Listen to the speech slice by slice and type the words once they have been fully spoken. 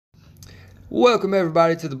Welcome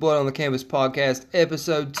everybody to the Blood on the Canvas podcast,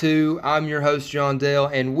 episode 2. I'm your host, John Dale,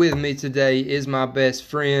 and with me today is my best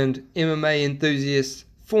friend, MMA enthusiast,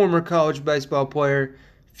 former college baseball player,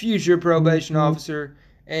 future probation officer,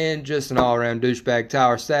 and just an all-around douchebag,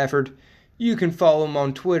 Tyler Stafford. You can follow him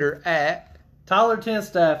on Twitter at Tyler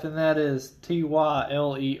Tenstaff, and that is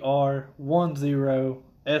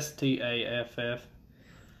TYLER10STAFF.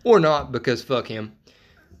 or not, because fuck him.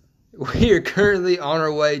 We are currently on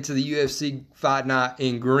our way to the UFC Fight Night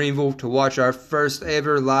in Greenville to watch our first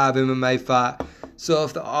ever live MMA fight. So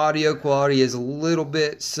if the audio quality is a little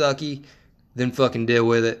bit sucky, then fucking deal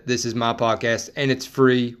with it. This is my podcast and it's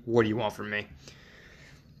free. What do you want from me?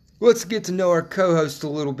 Let's get to know our co-host a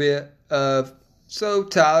little bit. So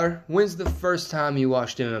Tyler, when's the first time you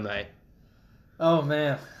watched MMA? Oh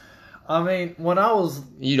man, I mean when I was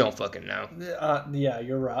You don't fucking know. yeah,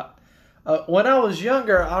 you're right. When I was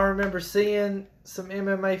younger, I remember seeing some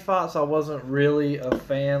MMA fights. I wasn't really a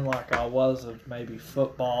fan like I was of maybe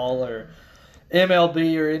football or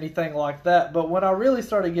MLB or anything like that. But when I really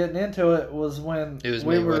started getting into it was when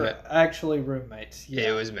we were actually roommates.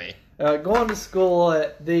 Yeah, it was me. Going to school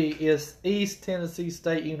at the East Tennessee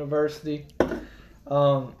State University.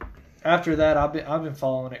 After that, I've been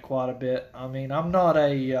following it quite a bit. I mean, I'm not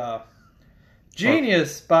a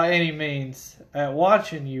genius by any means at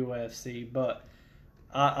watching UFC, but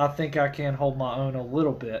I think I can hold my own a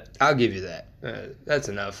little bit. I'll give you that. That's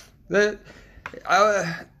enough.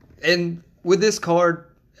 And with this card,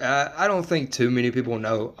 I don't think too many people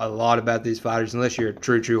know a lot about these fighters unless you're a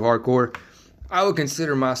true hardcore. I would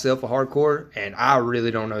consider myself a hardcore, and I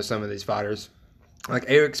really don't know some of these fighters. Like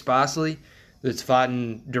Eric Spicely, that's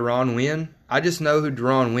fighting Deron Winn. I just know who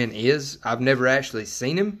Deron Winn is. I've never actually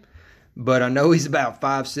seen him. But I know he's about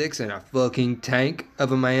 5'6" and a fucking tank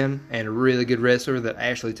of a man and a really good wrestler that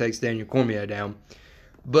actually takes Daniel Cormier down.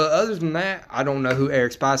 But other than that, I don't know who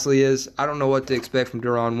Eric Spicely is. I don't know what to expect from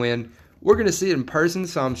Deron Winn. We're going to see it in person,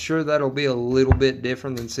 so I'm sure that'll be a little bit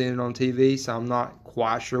different than seeing it on TV, so I'm not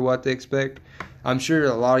quite sure what to expect. I'm sure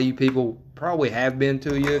a lot of you people probably have been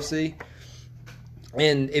to a UFC.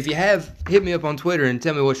 And if you have, hit me up on Twitter and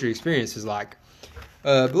tell me what your experience is like.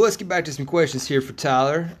 But let's get back to some questions here for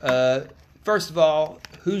Tyler. First of all,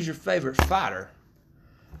 who's your favorite fighter?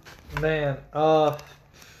 Man, I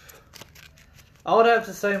would have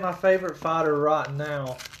to say my favorite fighter right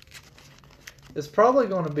now is probably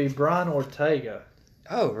going to be Brian Ortega.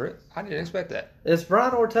 Oh, really? I didn't expect that. It's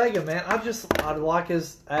Brian Ortega, man. I like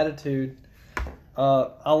his attitude.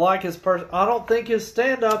 I like his person. I don't think his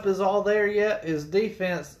stand-up is all there yet. His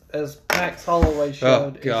defense, as Max Holloway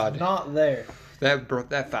showed, is not there.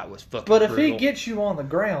 That fight was fucking But if brutal. he gets you on the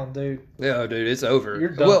ground, dude. Yeah, dude, it's over. You're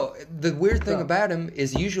done. Well, the weird thing about him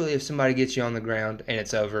is usually if somebody gets you on the ground and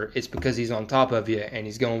it's over, it's because he's on top of you and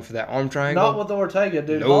he's going for that arm triangle. Not with Ortega,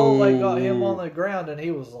 dude. No. Holloway got him on the ground and he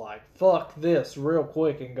was like, fuck this, real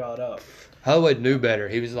quick and got up. Holloway knew better.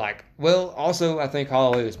 He was like, well, also I think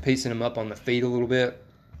Holloway was piecing him up on the feet a little bit.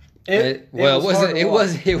 It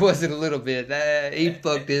wasn't a little bit. He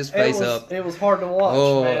fucked his face up. It was hard to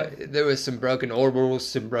watch, man. There was some broken orbitals,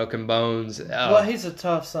 some broken bones. Well, he's a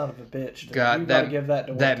tough son of a bitch, dude. God, you gotta give that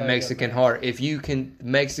to that Ortega, Mexican man. heart. If you can,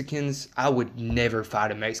 Mexicans, I would never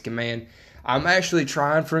fight a Mexican man. I'm actually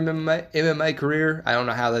trying for an MMA career. I don't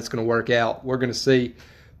know how that's going to work out. We're going to see.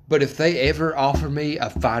 But if they ever offer me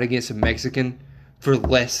a fight against a Mexican for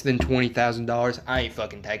less than $20,000, I ain't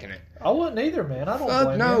fucking taking it. I wouldn't either, man. I don't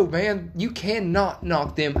blame no, you. man. You cannot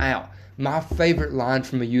knock them out. My favorite line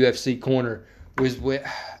from a UFC corner was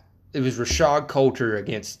Rashad Coulter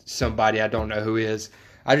against somebody I don't know who is.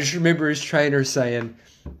 I just remember his trainer saying,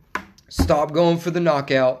 stop going for the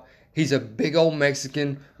knockout. He's a big old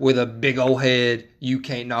Mexican with a big old head. You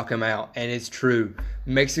can't knock him out. And it's true.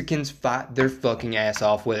 Mexicans fight their fucking ass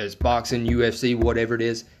off, whether it's boxing, UFC, whatever it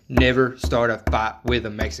is. Never start a fight with a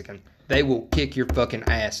Mexican. They will kick your fucking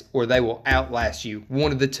ass or they will outlast you.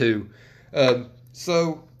 One of the two.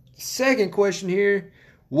 So, second question here.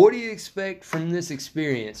 What do you expect from this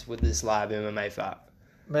experience with this live MMA fight?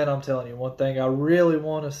 Man, I'm telling you, one thing I really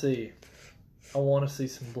want to see. I want to see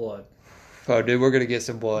some blood. Oh, dude, we're going to get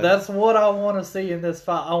some blood. That's what I want to see in this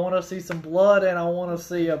fight. I want to see some blood, and I want to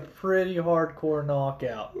see a pretty hardcore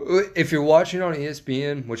knockout. If you're watching on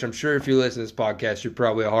ESPN, which I'm sure if you listen to this podcast, you're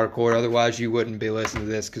probably a hardcore. Otherwise, you wouldn't be listening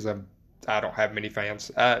to this because I don't have many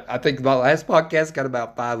fans. I think my last podcast got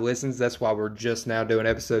about 5 listens. That's why we're just now doing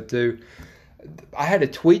episode 2. I had a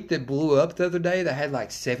tweet that blew up the other day that had like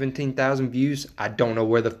 17,000 views. I don't know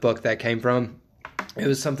where the fuck that came from. It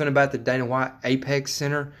was something about the Dana White Apex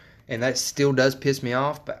Center. and that still does piss me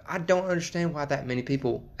off. But I don't understand why that many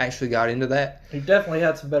people actually got into that. He definitely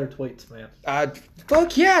had some better tweets, man.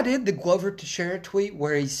 Fuck yeah, I did. The Glover Teixeira tweet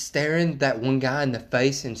where he's staring that one guy in the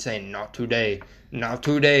face and saying, "Not today, not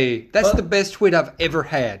today." That's the best tweet I've ever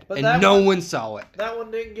had, and no one saw it. That one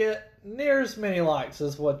didn't get near as many likes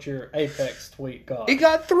as what your Apex tweet got. It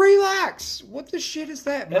got 3 likes. What the shit is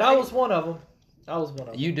that, man? And I was one of them.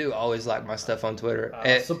 You do always like my stuff on Twitter.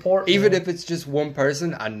 Support even man. if it's just one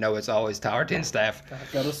person, I know it's always Tower 10 staff.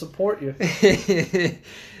 I've got to support you.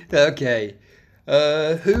 Okay.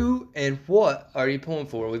 Who and what are you pulling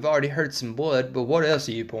for? We've already heard some blood, but what else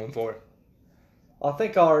are you pulling for? I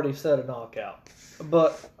think I already said a knockout.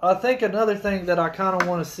 But I think another thing that I kind of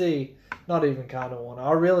want to see, not even kind of want,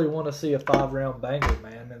 I really want to see a 5-round banger,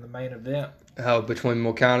 man, in the main event. Oh, between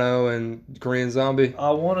Moicano and Korean Zombie?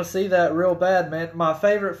 I want to see that real bad, man. My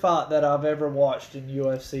favorite fight that I've ever watched in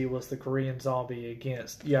UFC was the Korean Zombie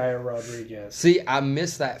against Yair Rodriguez. See, I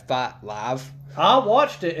missed that fight live. I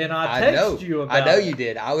watched it and I texted you about it. I know you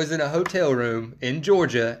did. I was in a hotel room in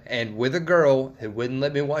Georgia and with a girl who wouldn't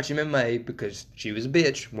let me watch MMA because she was a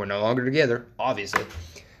bitch. We're no longer together, obviously.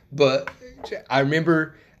 But I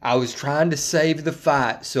remember I was trying to save the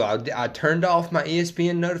fight, so I turned off my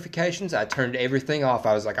ESPN notifications. I turned everything off.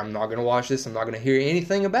 I was like, I'm not going to watch this. I'm not going to hear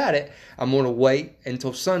anything about it. I'm going to wait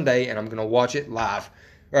until Sunday, and I'm going to watch it live.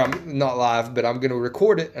 Or I'm not live, but I'm going to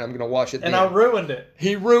record it, and I'm going to watch it then. And I ruined it.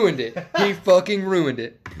 He ruined it. He fucking ruined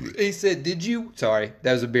it. He said, did you? Sorry,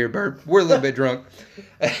 that was a beer burp. We're a little bit drunk.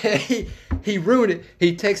 He ruined it.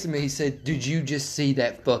 He texted me. He said, did you just see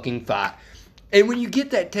that fucking fight? And when you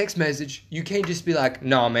get that text message, you can't just be like,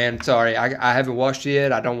 no, man, sorry, I haven't watched it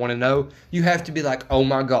yet. I don't want to know. You have to be like, oh,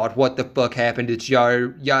 my God, what the fuck happened to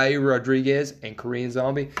Yair Rodriguez and Korean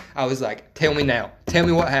Zombie? I was like, tell me now. Tell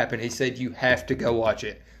me what happened. He said, you have to go watch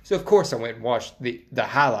it. So, of course, I went and watched the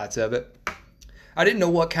highlights of it. I didn't know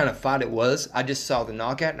what kind of fight it was. I just saw the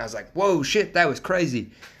knockout, and I was like, whoa, shit, that was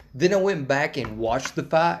crazy. Then I went back and watched the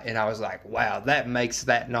fight, and I was like, wow, that makes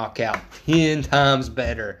that knockout 10 times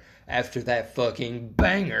better. After that fucking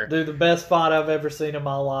banger. Dude, the best fight I've ever seen in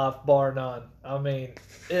my life, bar none. I mean,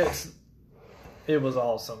 it was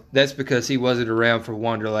awesome. That's because he wasn't around for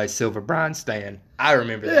Wanderlei Silva Brian Stann. I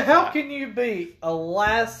remember Dude, that how fight. can you beat a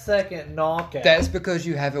last-second knockout? That's because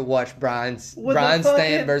you haven't watched Brian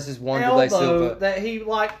Stann versus Wanderlei Silva. That he,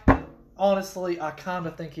 honestly, I kind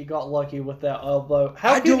of think he got lucky with that elbow.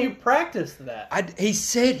 How can you practice that? He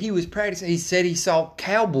said he was practicing. He said he saw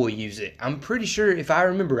Cowboy use it. I'm pretty sure, if I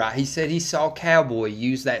remember right, he said he saw Cowboy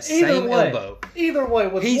use that same elbow. Either way,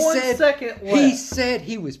 with 1 second left. He said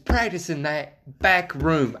he was practicing that back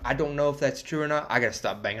room. I don't know if that's true or not. I gotta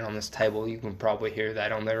stop banging on this table. You can probably hear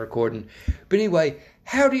that on the recording. But anyway,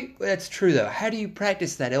 that's true though. How do you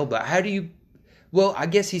practice that elbow? Well, I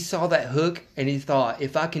guess he saw that hook, and he thought,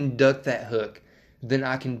 if I can duck that hook, then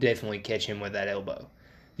I can definitely catch him with that elbow.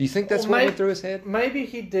 Do you think that's what went through his head? Maybe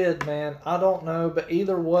he did, man. I don't know, but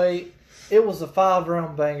either way, it was a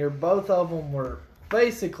 5-round banger. Both of them were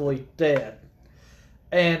basically dead.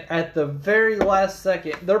 And at the very last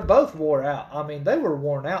second, they're both wore out. I mean, they were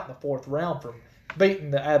worn out in the 4th round from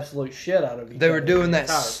beating the absolute shit out of each other. They were doing that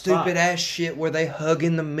stupid ass shit where they hug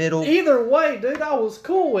in the middle. Either way, dude, I was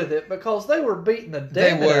cool with it because they were beating the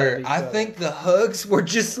dead out of each other. I think the hugs were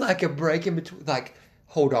just like a break in between. Like,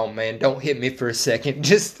 hold on, man, don't hit me for a second.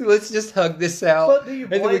 Let's just hug this out. But do you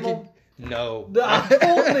blame them? No. I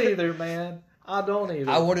don't either, man. I don't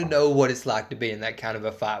either. I want to know what it's like to be in that kind of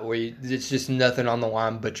a fight where it's just nothing on the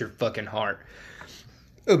line but your fucking heart.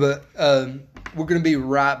 But we're going to be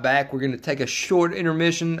right back. We're going to take a short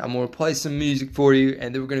intermission. I'm going to play some music for you,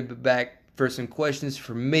 and then we're going to be back for some questions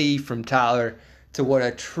from me, from Tyler, to what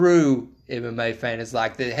a true MMA fan is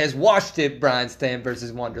like that has watched it, Brian Stann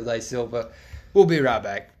versus Wanderlei Silva. We'll be right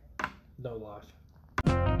back. No life.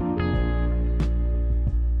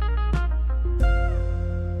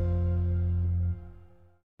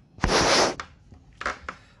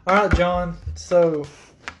 All right, John. So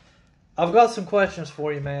I've got some questions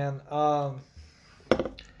for you, man.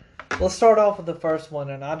 Let's start off with the first one.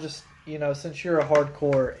 And I just, since you're a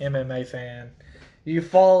hardcore MMA fan, you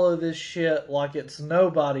follow this shit like it's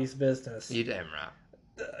nobody's business. You damn right.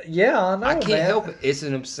 Yeah, I know, I can't help it. It's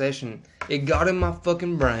an obsession. It got in my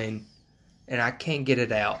fucking brain, and I can't get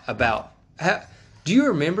it out. Do you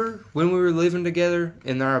remember when we were living together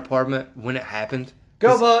in our apartment when it happened?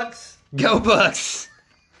 Go Bucks! Go Bucks!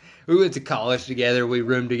 We went to college together. We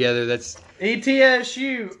roomed together. That's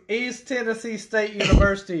ETSU, East Tennessee State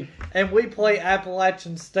University, and we play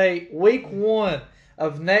Appalachian State week 1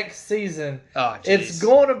 of next season. Oh, It's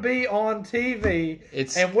going to be on TV,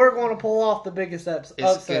 and we're going to pull off the biggest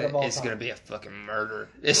upset of all time. It's going to be a fucking murder.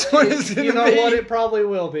 It's what it's going to be. You know what? It probably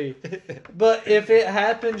will be. But if it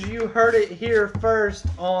happens, you heard it here first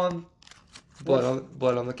on... Blood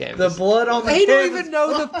on the canvas. The blood on the canvas. He don't even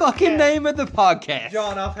know the fucking name of the podcast.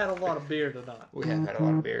 John, I've had a lot of beer tonight. We have had a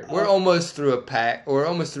lot of beer. We're almost through a pack. We're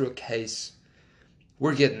almost through a case.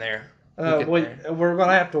 We're getting there. We're going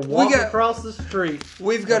to have to walk across the street.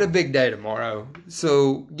 We've got a big day tomorrow,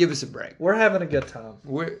 so give us a break. We're having a good time.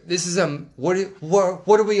 This is what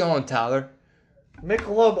are we on, Tyler?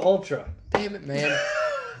 Michelob Ultra. Damn it, man.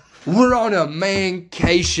 We're on a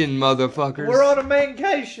mancation, motherfuckers. We're on a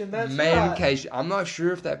mancation, that's mancation. Right. I'm not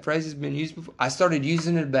sure if that phrase has been used before. I started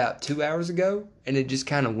using it about 2 hours ago, and it just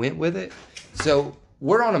kind of went with it. So,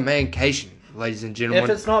 we're on a mancation, ladies and gentlemen.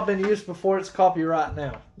 If it's not been used before, it's copyright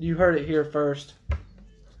now. You heard it here first.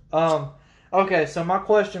 Okay, so my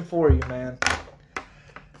question for you, man.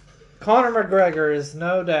 Conor McGregor is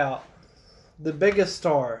no doubt the biggest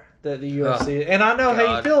star that the UFC... and I know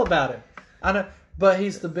how you feel about him. I know... But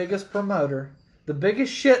he's the biggest promoter, the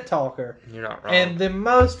biggest shit talker. You're not wrong. And the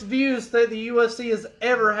most views that the UFC has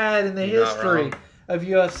ever had in the history of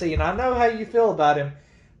UFC. And I know how you feel about him,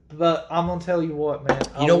 but I'm going to tell you what, man.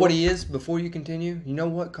 You know what he is before you continue? You know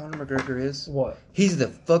what Conor McGregor is? What? He's the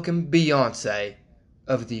fucking Beyonce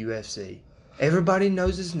of the UFC. Everybody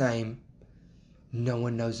knows his name. No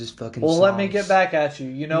one knows his fucking songs. Well, let me get back at you.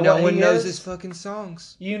 You know what he is? No one knows his fucking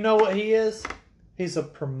songs. You know what he is? He's a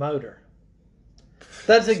promoter.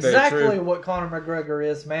 That's exactly what Conor McGregor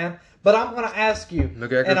is, man. But I'm going to ask you.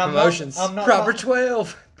 McGregor Promotions. I'm not Proper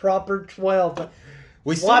 12. Proper 12.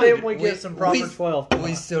 Why didn't we get some Proper 12 tonight?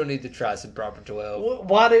 We still need to try some Proper 12.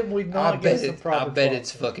 Why didn't we not get some Proper 12? I bet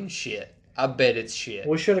it's fucking shit. I bet it's shit.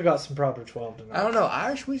 We should have got some Proper 12 tonight. I don't know.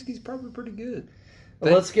 Irish whiskey's probably pretty good.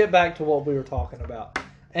 But let's get back to what we were talking about.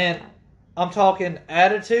 And I'm talking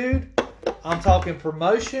attitude. I'm talking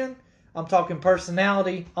promotion. I'm talking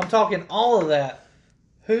personality. I'm talking all of that.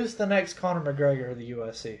 Who's the next Conor McGregor of the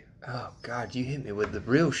UFC? Oh, God, you hit me with the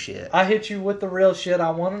real shit. I hit you with the real shit.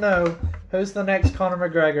 I want to know who's the next Conor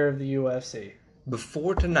McGregor of the UFC.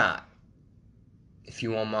 Before tonight, if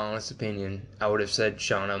you want my honest opinion, I would have said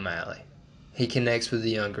Sean O'Malley. He connects with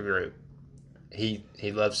the younger group. He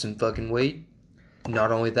loves some fucking weed.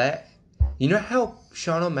 Not only that, you know how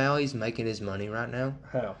Sean O'Malley's making his money right now?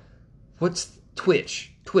 How? What's Twitch?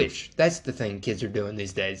 That's the thing kids are doing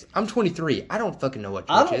these days. I'm 23. I don't fucking know what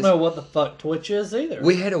Twitch is. I don't know what the fuck Twitch is either.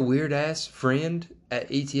 We had a weird ass friend at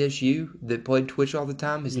ETSU that played Twitch all the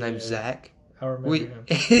time. His name's Zach. I remember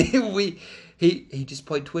him. He just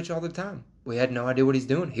played Twitch all the time. We had no idea what he's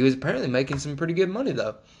doing. He was apparently making some pretty good money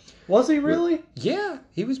though. Was he really? Yeah,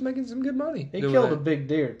 he was making some good money. He killed a big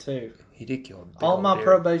deer too. He did kill a big All my deer.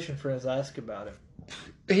 probation friends ask about him.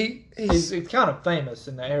 He's kind of famous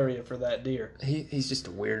in the area for that deer. He's just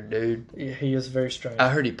a weird dude. Yeah, he is very strange. I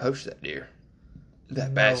heard he poached that deer. That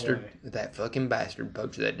No bastard. way. That fucking bastard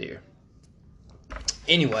poached that deer.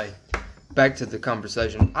 Anyway, back to the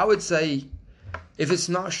conversation. I would say, if it's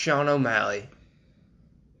not Sean O'Malley,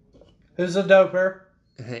 Who's a doper?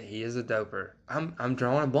 he is a doper. I'm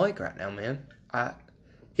drawing a blank right now, man.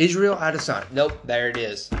 Israel Adesanya. Nope, there it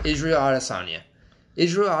is. Israel Adesanya.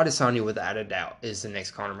 Israel Adesanya, without a doubt, is the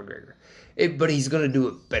next Conor McGregor. But he's going to do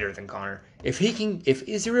it better than Conor. If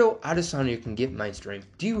Israel Adesanya can get mainstream,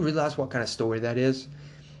 do you realize what kind of story that is?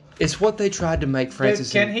 It's what they tried to make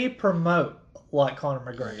Francis. Can he promote like Conor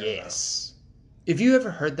McGregor? Yes. Have you ever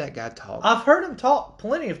heard that guy talk? I've heard him talk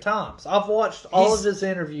plenty of times. I've watched all of his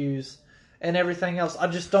interviews and everything else. I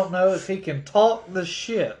just don't know if he can talk the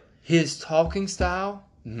shit. His talking style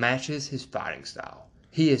matches his fighting style.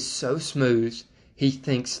 He is so smooth. He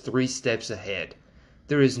thinks 3 steps ahead.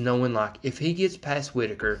 There is no one like... If he gets past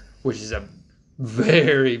Whitaker, which is a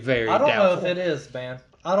very, very doubtful... I don't know if it is, man.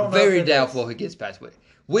 I don't know very doubtful he gets past Whitaker.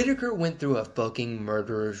 Whitaker went through a fucking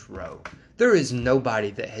murderer's row. There is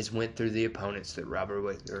nobody that has went through the opponents that Robert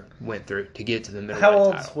Whitaker went through to get to the middleweight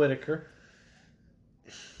title. How old's Whitaker?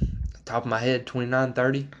 Top of my head, 29,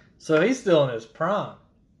 30. So he's still in his prime.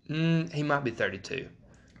 He might be 32.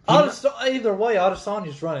 Either way,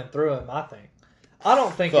 Adesanya's running through him, I think. I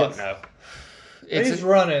don't think no. He's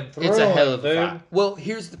running through him, It's a hell of a dude. fight. Well,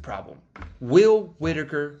 here's the problem. Will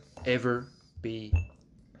Whitaker ever be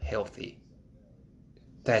healthy?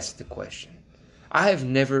 That's the question. I have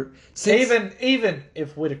never... Even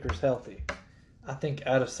if Whitaker's healthy, I think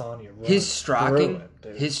Adesanya runs his striking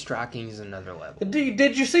through him, dude. is another level.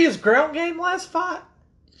 Did you see his ground game last fight?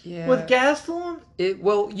 Yeah. with Gastelum.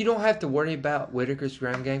 Well, you don't have to worry about Whitaker's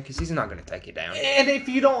ground game because he's not going to take you down. And if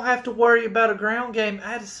you don't have to worry about a ground game,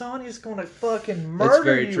 Adesanya's going to fucking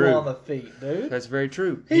murder you true. on the feet, dude. That's very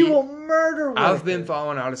true. He will murder Whitaker. I've been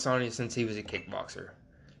following Adesanya since he was a kickboxer.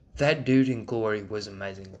 That dude in Glory was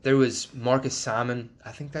amazing. There was Marcus Simon.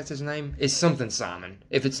 I think that's his name. It's something Simon.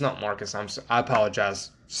 If it's not Marcus, I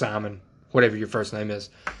apologize, Simon. Whatever your first name is.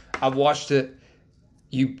 I've watched it.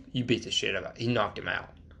 You beat the shit out of it. He knocked him out.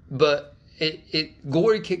 But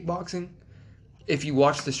Glory kickboxing, if you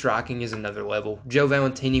watch the striking, is another level. Joe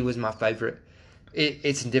Valentini was my favorite.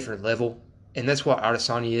 It's a different level. And that's what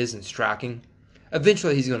Adesanya is in striking.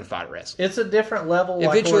 Eventually, he's going to fight wrestling. It's a different level.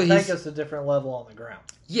 Eventually, like Ortega's a different level on the ground.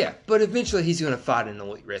 Yeah, but eventually he's going to fight an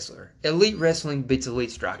elite wrestler. Elite wrestling beats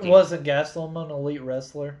elite striking. Wasn't Gastelum an elite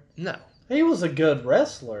wrestler? No. He was a good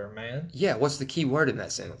wrestler, man. Yeah, what's the key word in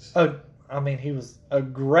that sentence? Oh, I mean, he was a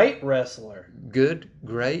great wrestler. Good,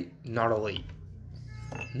 great, not elite.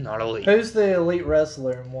 Not elite. Who's the elite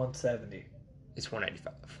wrestler in 170? It's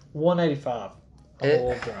 185. 185. I'm a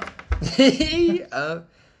little drunk.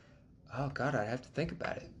 Oh, God, I'd have to think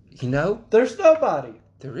about it. You know? There's nobody.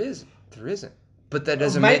 There isn't. But that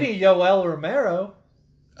doesn't Maybe mean... Yoel Romero.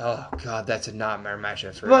 Oh, God, that's a nightmare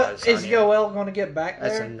matchup for But Adesanya. is Yoel going to get back there?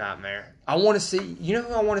 That's a nightmare. I want to see... You know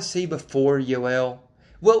who I want to see before Yoel?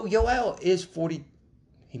 Well, Yoel is 40...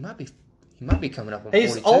 He might be coming up on 42.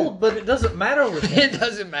 He's old, but it doesn't matter with him. It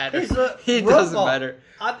doesn't matter. It doesn't matter.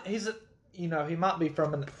 He might be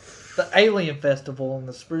from the Alien Festival in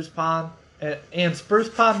the Spruce Pine, in Spruce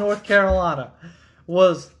Pine, North Carolina.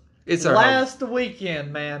 It's last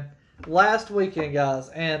weekend, man. Last weekend, guys.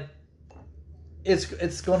 And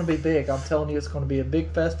it's going to be big. I'm telling you, it's going to be a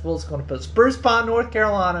big festival. It's going to put Spruce Pine, North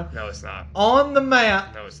Carolina No, it's not. on the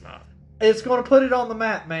map. No, it's not. It's going to put it on the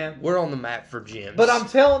map, man. We're on the map for gyms. But I'm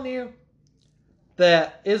telling you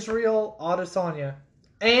that Israel Adesanya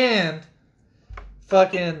and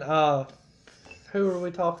fucking who are we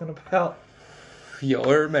talking about?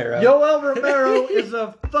 Yoel Romero. Yoel Romero is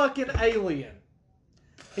a fucking alien.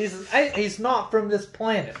 He's not from this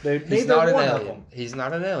planet, dude. He's Neither not an one of alien. them. He's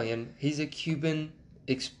not an alien. He's a Cuban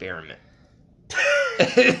experiment.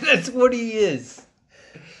 That's what he is.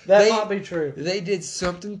 That might be true. They did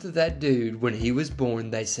something to that dude when he was born.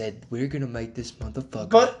 They said, "We're gonna make this motherfucker."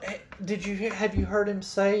 But have you heard him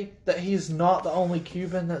say that he's not the only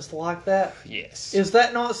Cuban that's like that? Yes. Is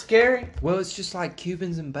that not scary? Well, it's just like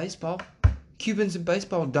Cubans in baseball. Cubans in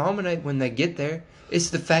baseball dominate when they get there. It's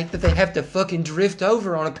the fact that they have to fucking drift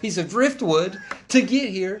over on a piece of driftwood to get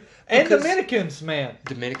here. And Dominicans, man.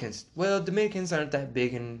 Dominicans aren't that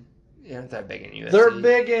big in UFC. They're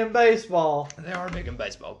big in baseball. They are big in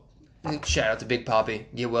baseball. Shout out to Big Poppy.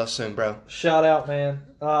 Get well soon, bro. Shout out, man.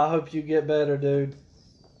 I hope you get better, dude.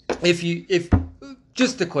 If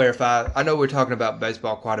just to clarify, I know we're talking about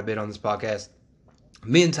baseball quite a bit on this podcast.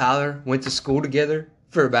 Me and Tyler went to school together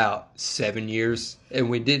for about 7 years, and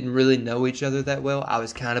we didn't really know each other that well. I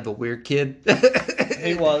was kind of a weird kid.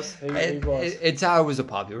 He was. He was. And Tyler was a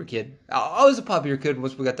popular kid. I was a popular kid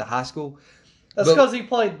once we got to high school. That's because he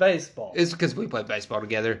played baseball. It's because we played baseball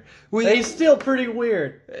together. He's still pretty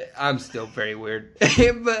weird. I'm still very weird.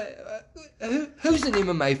 But who's an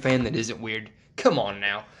MMA fan that isn't weird? Come on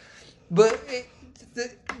now. But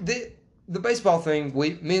the baseball thing,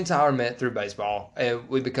 me and Tyler met through baseball, and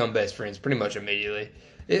we become best friends pretty much immediately.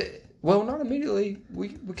 Well, not immediately. We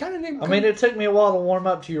kind of didn't. I mean, it took me a while to warm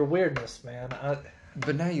up to your weirdness, man.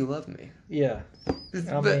 But now you love me. Yeah.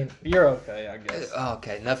 I mean, you're okay, I guess.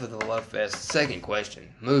 Okay, enough of the love fest. Second question.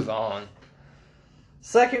 Move on.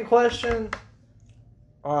 Second question.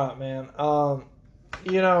 All right, man.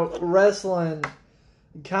 Wrestling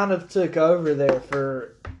kind of took over there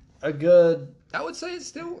for a good... I would say it's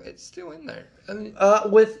still in there. I mean,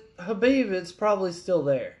 with Habib, it's probably still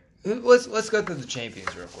there. Let's go through the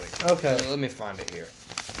champions real quick. Okay. Let me find it here.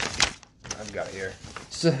 I've got it here.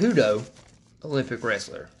 Cejudo, Olympic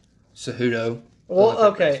wrestler. Cejudo. Well,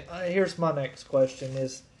 okay. Here's my next question: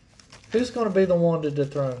 is who's going to be the one to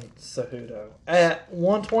dethrone Cejudo at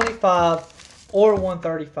 125 or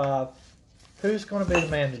 135? Who's going to be the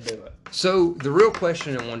man to do it? So the real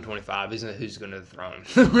question at 125 isn't who's going to dethrone him.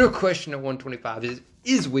 The real question at 125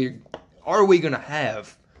 is are we going to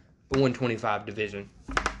have a 125 division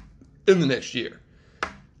in the next year?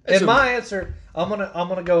 And my answer, I'm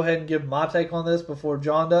gonna go ahead and give my take on this before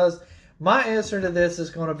John does. My answer to this is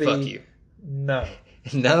going to be fuck you. No.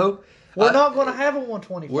 No? We're not going to have a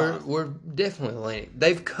 125. We're definitely leaning.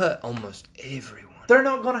 They've cut almost everyone. They're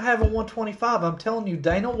not going to have a 125. I'm telling you,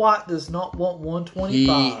 Dana White does not want He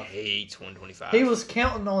 125. hates 125. He was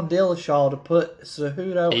counting on Dillashaw to put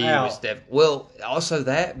Cejudo out. Well, also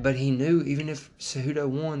that, but he knew even if Cejudo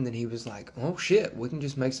won, then he was like, oh shit, we can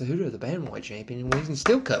just make Cejudo the bantamweight champion and we can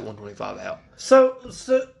still cut 125 out. So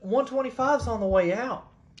 125's on the way out.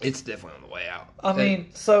 It's definitely on the way out. I mean,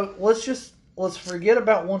 so let's forget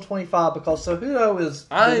about 125 because Cejudo is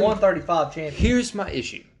the 135 champion. Here's my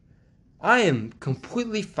issue. I am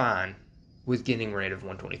completely fine with getting rid of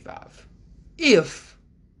 125. If,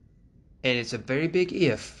 and it's a very big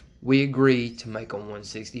if, we agree to make a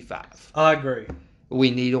 165. I agree.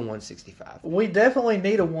 We need a 165. We definitely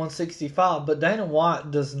need a 165, but Dana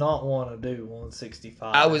White does not want to do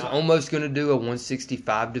 165. I was almost going to do a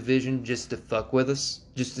 165 division just to fuck with us,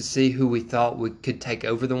 just to see who we thought could take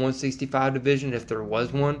over the 165 division if there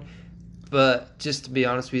was one. But just to be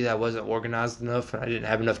honest with you, I wasn't organized enough and I didn't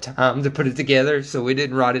have enough time to put it together, so we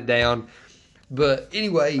didn't write it down. But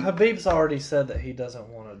anyway, Habib's already said that he doesn't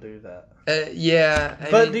want to do that. Yeah.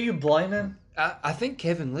 But do you blame him? I think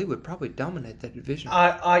Kevin Lee would probably dominate that division.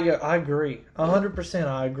 I agree. 100%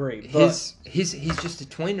 I agree. But He's just a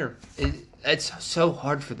tweener. It's so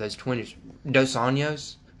hard for those tweeners. Dos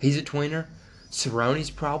Anjos, he's a tweener. Cerrone's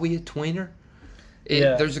probably a tweener.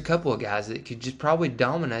 There's a couple of guys that could just probably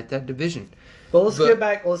dominate that division. But let's get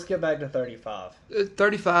back to 35.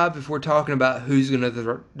 35, if we're talking about who's going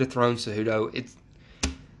to dethrone Cejudo,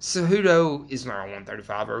 Cejudo is not a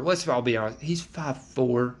 135er. Let's all be honest. He's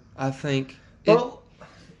 5'4", I think. Well,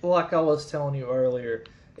 like I was telling you earlier,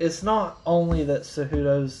 it's not only that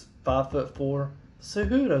Cejudo's 5'4".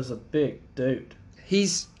 Cejudo's a big dude.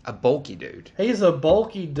 He's a bulky dude. He's a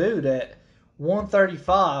bulky dude at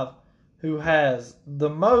 135 who has the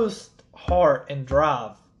most heart and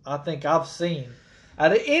drive I think I've seen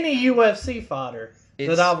out of any UFC fighter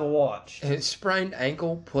that I've watched. It's sprained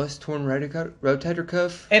ankle plus torn rotator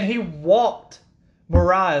cuff. And he walked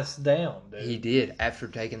Marias down, dude. He did after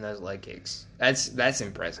taking those leg kicks. That's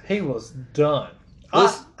impressive. He was done.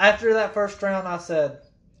 After that first round, I said,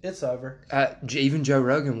 it's over. Even Joe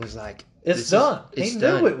Rogan was like, It's done. He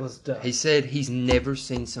knew it was done. He said he's never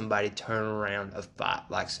seen somebody turn around a fight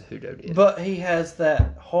like Cejudo did. But he has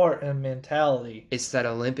that heart and mentality. It's that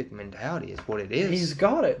Olympic mentality is what it is. He's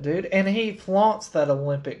got it, dude. And he flaunts that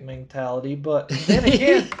Olympic mentality. But then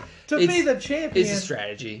again, to be the champion... It's a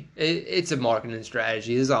strategy. It's a marketing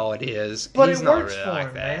strategy is all it is. But he's it not works really for like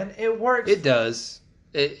him, that. man. It works. It does.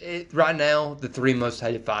 Right now, the three most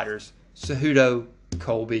hated fighters, Cejudo,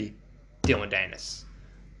 Colby, Dylan Danis.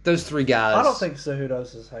 Those three guys. I don't think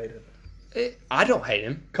Cejudo's is hated. I don't hate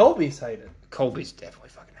him. Colby's hated. Colby's definitely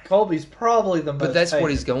fucking hated. Colby's probably the most But that's hated. what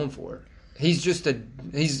he's going for. He's just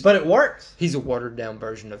But it works. He's a watered down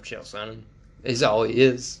version of Chael Sonnen. Is all he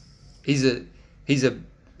is. He's a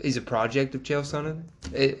project of Chael Sonnen.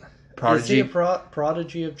 Prodigy. Is he a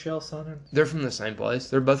prodigy of Chael Sonnen? They're from the same place.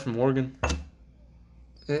 They're both from Oregon.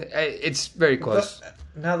 It's very close. But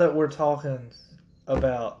now that we're talking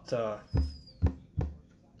about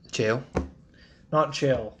Chael. Not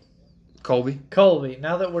Chael. Colby.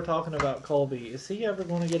 Now that we're talking about Colby, is he ever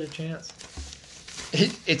going to get a chance?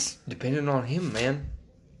 It's dependent on him, man.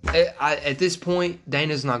 At this point,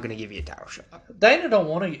 Dana's not going to give you a title shot. Dana don't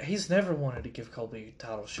want to. He's never wanted to give Colby a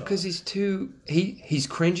title shot because he's too. He's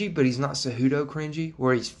cringy, but he's not Cejudo cringy,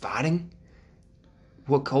 where he's fighting.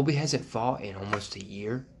 What Colby hasn't fought in almost a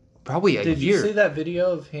year, probably a year. Did you see that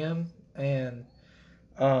video of him and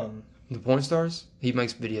the porn stars? He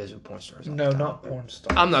makes videos of porn stars. No, not porn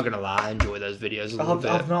stars. I'm not gonna lie, I enjoy those videos a little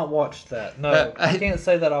bit. I've not watched that. No, I can't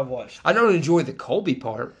say that I've watched. I don't enjoy the Colby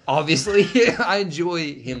part. Obviously, I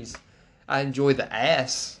enjoy him. I enjoy the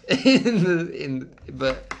ass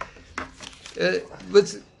but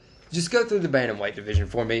let's just go through the bantamweight division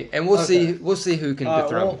for me, and we'll see who can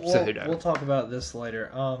dethrone Cejudo. We'll talk about this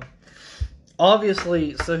later.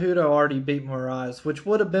 Obviously, Cejudo already beat Moraes, which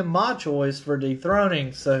would have been my choice for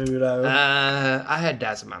dethroning Cejudo. I had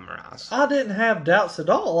doubts about Moraes. I didn't have doubts at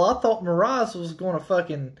all. I thought Moraes was going to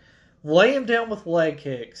fucking lay him down with leg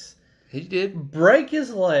kicks. He did. Break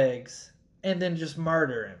his legs, and then just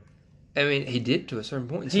murder him. I mean, he did to a certain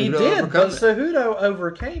point. He did, but Cejudo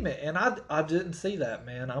overcame it, and I didn't see that,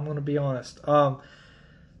 man. I'm going to be honest.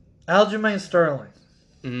 Aljamain Sterling.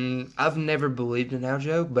 I've never believed in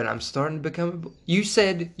Aljo, but I'm starting to become. You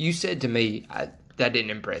said to me that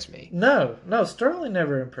didn't impress me. No, Sterling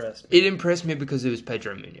never impressed me. It impressed me because it was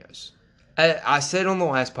Pedro Munoz. I said on the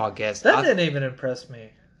last podcast that didn't even impress me.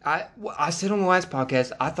 I said on the last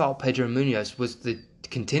podcast I thought Pedro Munoz was the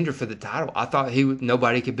contender for the title. I thought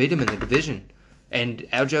nobody could beat him in the division, and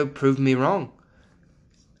Aljo proved me wrong.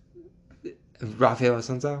 Rafael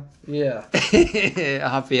Assunção? Yeah.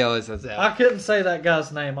 Rafael Assunção. I couldn't say that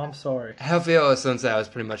guy's name. I'm sorry. Rafael Assunção is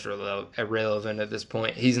pretty much irrelevant at this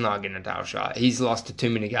point. He's not getting a title shot. He's lost to too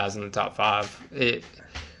many guys in the top 5.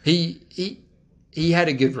 He had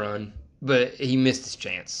a good run, but he missed his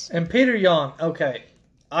chance. And Peter Yan, okay,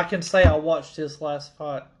 I can say I watched his last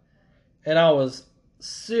fight, and I was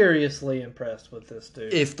seriously impressed with this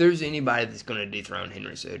dude. If there's anybody that's going to dethrone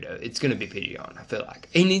Henry Cejudo, it's going to be Peter Yan, I feel like.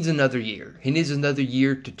 He needs another year. He needs another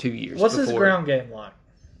year to 2 years. What's his ground game like?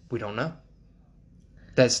 We don't know.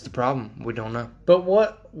 That's the problem. We don't know. But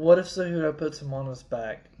what if Cejudo puts him on his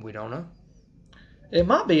back? We don't know. It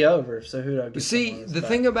might be over if Cejudo gets him on his the back.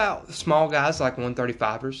 thing about small guys like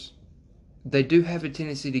 135ers, they do have a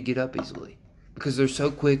tendency to get up easily. Because they're so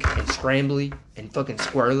quick and scrambly and fucking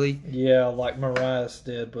squirrely. Yeah, like Moraes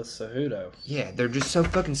did with Cejudo. Yeah, they're just so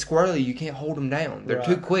fucking squirrely you can't hold them down. They're Right.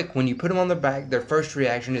 too quick. When you put them on their back, their first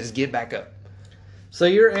reaction is get back up. So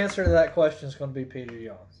your answer to that question is going to be Peter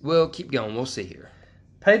Yan. Well, keep going. We'll see here.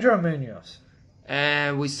 Pedro Munoz.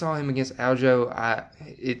 And we saw him against Aljo.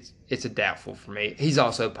 It's a doubtful for me. He's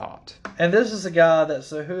also popped. And this is a guy that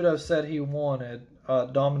Cejudo said he wanted,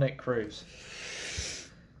 Dominic Cruz.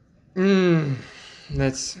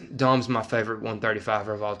 That's Dom's my favorite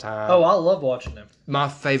 135er of all time. Oh, I love watching him. My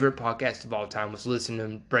favorite podcast of all time was listening to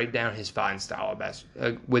him break down his fighting style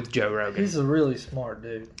with Joe Rogan. He's a really smart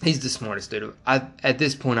dude. He's the smartest dude. At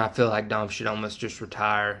this point, I feel like Dom should almost just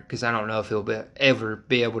retire because I don't know if he'll ever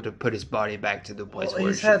be able to put his body back to the place where it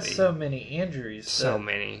He's should had be. so many injuries. So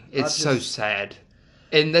many. It's so sad.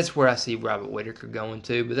 And that's where I see Robert Whittaker going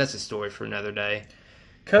to, but that's a story for another day.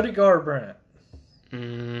 Cody Garbrandt.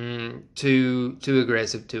 Too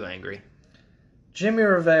aggressive, too angry. Jimmy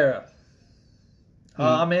Rivera.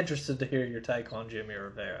 I'm interested to hear your take on Jimmy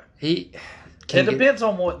Rivera. It depends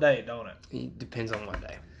on what day, don't it? It depends on what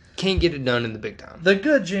day. Can't get it done in the big time. The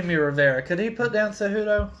good Jimmy Rivera, could he put down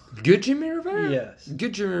Cejudo? Good Jimmy Rivera? Yes.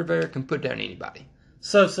 Good Jimmy Rivera can put down anybody.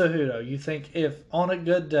 So Cejudo, you think if on a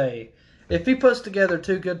good day, if he puts together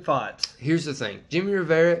 2 good fights. Here's the thing. Jimmy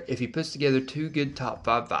Rivera, if he puts together 2 good top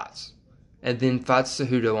 5 fights, and then fights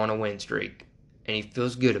Cejudo on a win streak, and he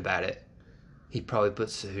feels good about it, he probably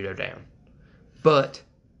puts Cejudo down. But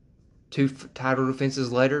 2 title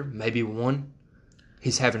defenses later, maybe 1,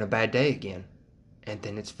 he's having a bad day again. And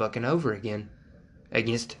then it's fucking over again.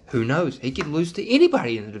 Against, who knows? He could lose to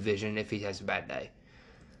anybody in the division if he has a bad day.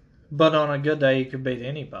 But on a good day, he could beat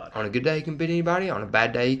anybody. On a good day, he can beat anybody. On a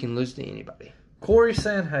bad day, he can lose to anybody. Corey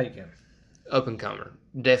Sandhagen. Up and comer.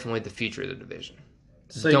 Definitely the future of the division.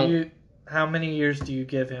 So how many years do you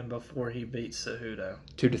give him before he beats Cejudo?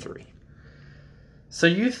 2 to 3. So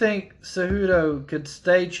you think Cejudo could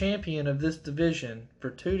stay champion of this division for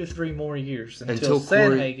 2 to 3 more years until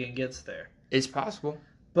Sandhagen gets there? It's possible.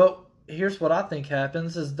 But here's what I think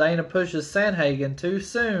happens: is Dana pushes Sandhagen too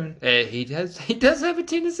soon. He does have a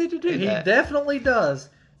tendency to do that. He definitely does.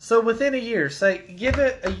 So within a year, say, give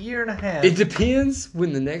it a year and a half. It depends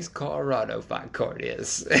when the next Colorado fight card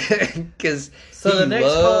is, because he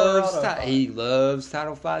loves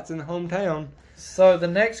title fights in the hometown. So the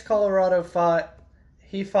next Colorado fight,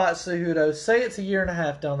 he fights Cejudo. Say it's a year and a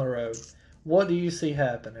half down the road. What do you see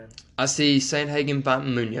happening? I see Sandhagen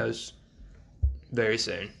fighting Munoz very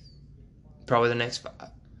soon, probably the next fight,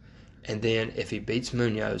 and then if he beats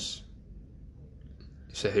Munoz,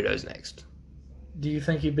 Cejudo's next. Do you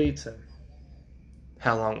think he beats him?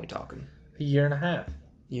 How long are we talking? A year and a half.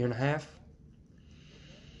 Year and a half?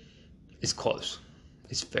 It's close.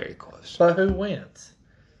 It's very close. But who wins?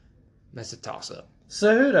 That's a toss-up.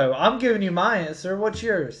 Cejudo. I'm giving you my answer. What's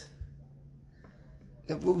yours?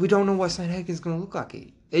 We don't know what Sandhagen's going to look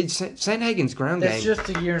like. Sandhagen's ground game. It's just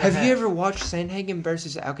a year and a half. Have you ever watched Sandhagen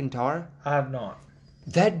versus Alcantara? I have not.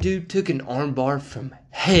 That dude took an armbar from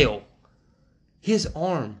hell. His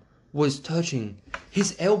arm was touching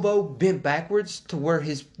his elbow, bent backwards to where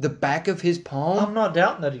the back of his palm. I'm not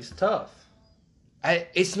doubting that he's tough.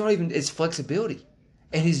 It's not even, it's flexibility.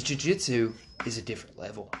 And his jiu-jitsu is a different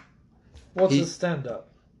level. What's his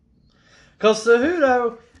stand-up? Because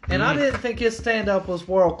Cejudo, and I didn't think his stand-up was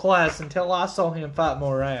world-class until I saw him fight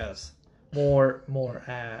Moraes. More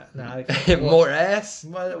ass. More ass?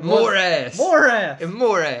 More ass. More ass.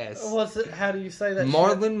 More ass. What's it? How do you say that?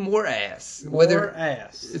 Marlon More ass. More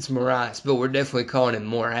ass. It's Moraes, but we're definitely calling him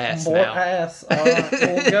More ass more now. More ass. All right,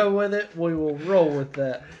 we'll go with it. We will roll with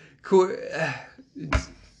that. Cool.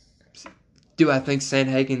 Do I think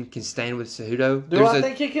Sandhagen can stand with Cejudo? Do I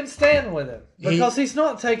think he can stand with him? Because he's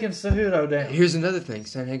not taking Cejudo down. Here's another thing.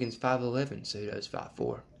 Sandhagen's 5'11", Cejudo's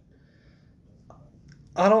 5'4".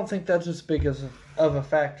 I don't think that's as big of a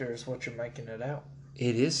factor as what you're making it out.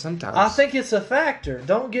 It is sometimes. I think it's a factor.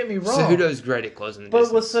 Don't get me wrong. Cejudo's great at closing the but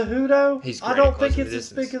distance. with Cejudo, He's I great don't at think closing it's the as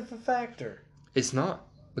distance. big of a factor. It's not.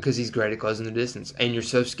 Because he's great at closing the distance. And you're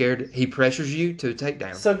so scared. He pressures you to a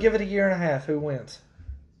takedown. So give it a year and a half. Who wins?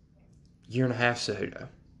 Year and a half, Cejudo.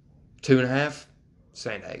 2.5,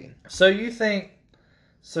 Sandhagen. So you think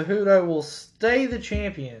Cejudo will stay the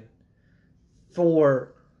champion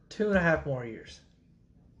for 2.5 more years?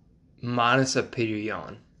 Minus a Peter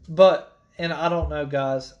Yan. But, and I don't know,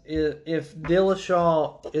 guys, if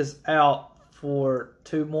Dillashaw is out for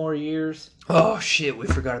 2 more years. Oh, shit. We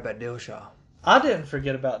forgot about Dillashaw. I didn't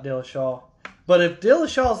forget about Dillashaw. But if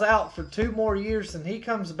Dillashaw's out for 2 more years and he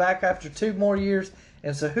comes back after 2 more years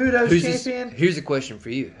and Cejudo's champion, here's a question for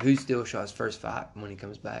you. Who's Dillashaw's first fight when he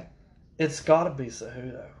comes back? it's got to be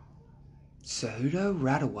Cejudo. Cejudo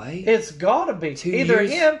right away? It's got to be. 2 Either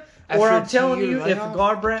years him or after a I'm telling 2-year you, if layoff?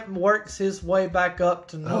 Garbrandt works his way back up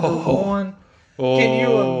to number Oh. 1, Oh. can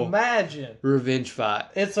you imagine? Revenge fight.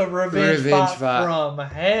 It's a revenge fight from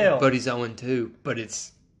hell. But he's 0-2. But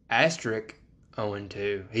it's asterisk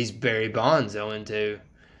 0-2. He's Barry Bonds 0-2.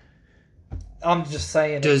 I'm just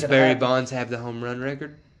saying. it Does could Barry happen. Bonds have the home run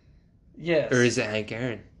record? Yes. Or is it Hank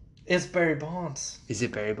Aaron? It's Barry Bonds. Is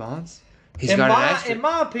it Barry Bonds? He's In got an my, asterisk. in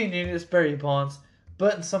my opinion, it's Barry Bonds.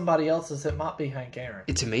 But in somebody else's, it might be Hank Aaron.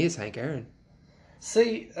 To me, it's Hank Aaron.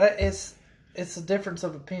 See, it's a difference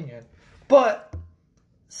of opinion. But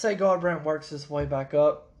say Garbrandt works his way back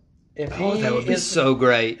up. If Oh, he that would be is, so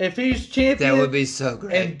great. If he's champion, That would be so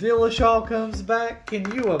great. and Dillashaw comes back, can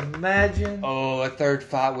you imagine? Oh, a third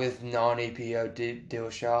fight with non-EPO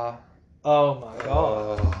Dillashaw. Oh my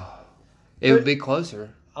god! Oh. It would be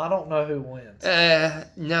closer. I don't know who wins. Now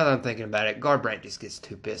that I'm thinking about it, Garbrandt just gets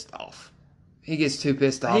too pissed off. He gets too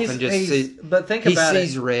pissed off and just sees. But think He about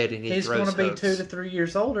sees it. red and he He's throws going to be hooks. 2 to 3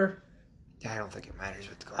 years older. I don't think it matters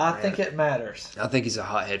with Garbrandt. I think it matters. I think he's a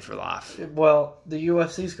hothead for life. Well, the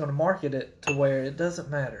UFC's going to market it to where it doesn't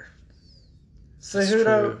matter. That's Cejudo,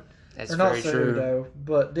 true. That's or not very true. Cejudo,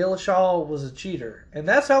 but Dillashaw was a cheater, and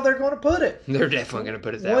that's how they're going to put it They're definitely going to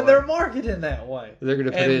put it that when way. they're marketing that way. They're going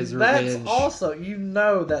to put And it as that's revenge. also,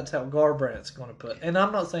 that's how Garbrandt's going to put it. And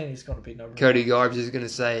I'm not saying he's going to be number Cody Garbs is going to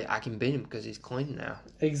say, I can beat him because he's clean now.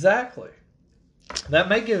 1. Exactly. That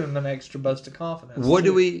may give him an extra boost of confidence. What do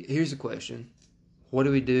too. we... Here's a question. What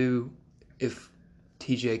do we do if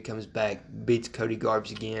TJ comes back, beats Cody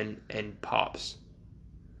Garbs again, and pops?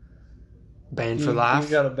 Banned for life? You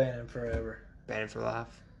got to ban him forever. Banned for life?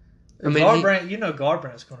 Garbrandt,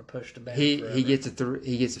 Garbrandt's going to push to ban him he forever.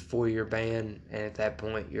 gets a 4-year ban, and at that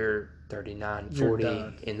point you're 39, You're 40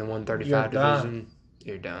 done. in the 135 You're done. division.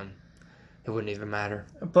 You're done. It wouldn't even matter.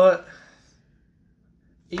 But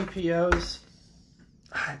EPOs,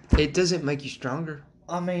 It doesn't make you stronger.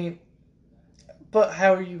 I mean, but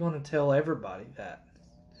how are you going to tell everybody that?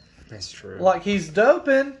 That's true. Like, he's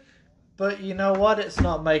doping, but you know what? It's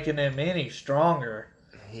not making him any stronger.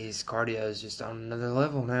 His cardio is just on another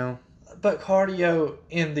level now, But cardio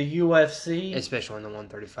in the UFC especially in the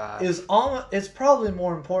 135. it's probably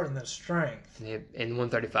more important than strength. Yeah, in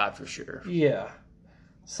 135 for sure. Yeah.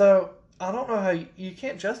 So, I don't know how you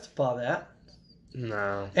can't justify that.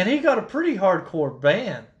 No, And he got a pretty hardcore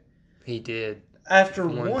ban he did. after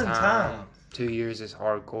one time. 2 years is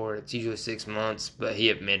hardcore. It's usually 6 months, but he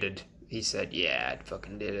admitted. He said, "Yeah, I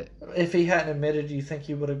fucking did it." If he hadn't admitted, do you think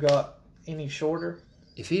he would have got any shorter?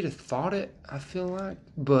 If he'd have thought it, I feel like,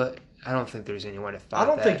 but I don't think there's any way to fight I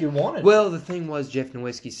don't that. think he wanted. Well, the thing was, Jeff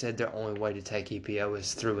Nowitzki said the only way to take EPO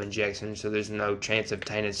is through injection, so there's no chance of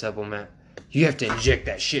tainted supplement. You have to inject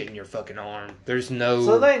that shit in your fucking arm. There's no...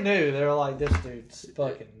 So they knew. They were like, this dude's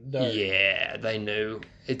fucking dirty. Yeah, they knew.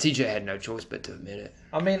 TJ had no choice but to admit it.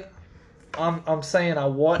 I mean, I'm saying I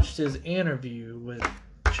watched his interview with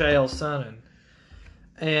Chael Sonnen,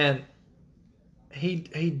 and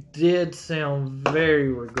he did sound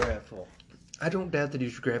very regretful. I don't doubt that he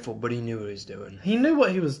was regretful, but he knew what he was doing. He knew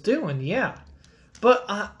what he was doing, yeah. But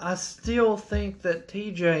I still think that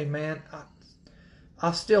TJ, man,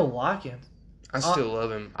 I still like him. I still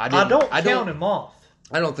love him. I don't count him off.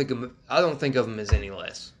 I don't think of him as any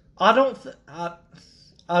less. I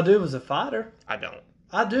do as a fighter. I don't.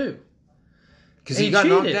 I do. Because he got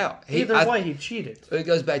cheated. knocked out. Either way, he cheated. It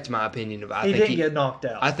goes back to my opinion of He didn't get knocked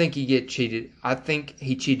out. I think he get cheated. I think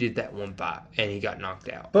he cheated that one fight and he got knocked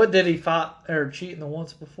out. But did he fight or cheat in the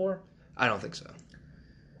once before? I don't think so.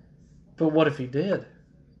 But what if he did?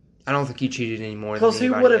 I don't think he cheated any more than Because he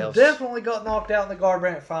anybody would have else. definitely got knocked out in the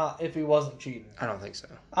Garbrandt fight if he wasn't cheating. I don't think so.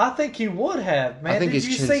 I think he would have, man. I think Did his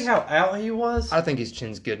you chin's- see how out he was? I think his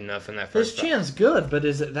chin's good enough in that His first fight. chin's good, but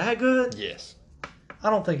is it that good? Yes. I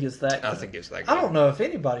don't think it's that good. I think it's like I don't know if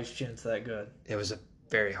anybody's chin's that good. it was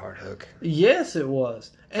very hard hook. Yes, it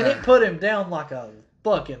was. And it put him down like a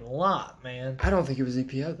fucking lot, man. I don't think it was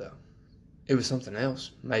EPO, though. It was something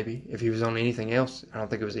else, maybe. If he was on anything else, I don't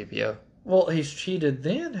think it was EPO. Well, he's cheated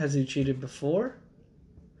then. Has he cheated before?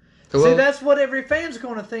 Well, See, that's what every fan's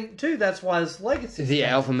going to think, too. That's why his legacy. The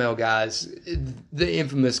alpha male guys, the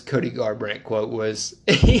infamous Cody Garbrandt quote was,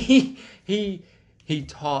 he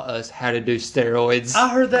taught us how to do steroids. I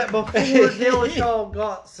heard that before Dillashaw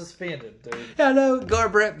got suspended, dude. I know.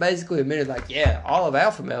 Garbrandt basically admitted, like, yeah, all of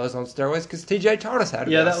alpha male is on steroids because TJ taught us how to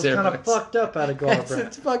do steroids. Yeah, that was kind of fucked up out of Garbrandt.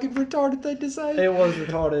 That's a fucking retarded thing to say. It was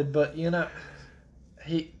retarded, but,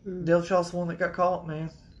 Dillashaw's the one that got caught, man.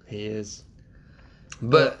 He is.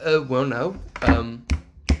 But, no.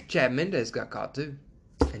 Chad Mendez got caught, too.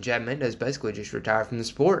 And Chad Mendez basically just retired from the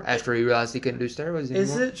sport after he realized he couldn't do steroids anymore.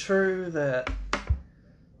 Is it true that...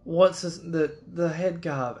 the head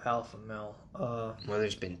guy of Alpha Male? Well,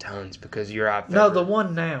 there's been tons because Uriah Faber... No, the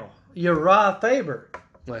one now. Uriah Faber.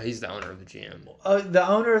 Well, he's the owner of the gym. The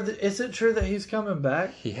owner of the... Is it true that he's coming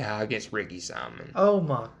back? Yeah, against Ricky Simon. Oh,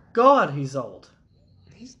 my God, he's old.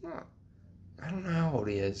 He's not... I don't know how old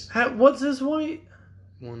he is. What's his weight?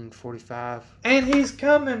 145. And he's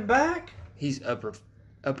coming back? He's upper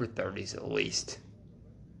 30s at least.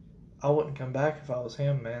 I wouldn't come back if I was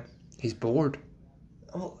him, man. He's bored.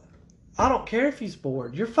 Well, I don't care if he's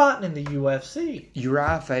bored. You're fighting in the UFC.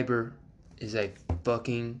 Uriah Faber is a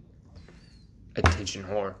fucking attention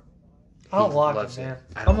whore. I don't like him, man.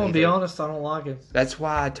 I'm going to be honest, I don't like him. That's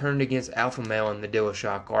why I turned against Alpha Male and the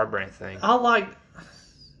Dillashaw Garbrandt thing. It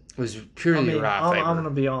was purely Uriah Faber. I'm going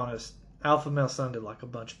to be honest. Alpha Male sounded like a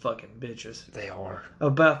bunch of fucking bitches. They are.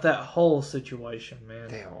 About that whole situation, man.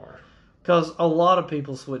 They are. Because a lot of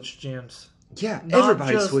people switched gyms. Yeah, Not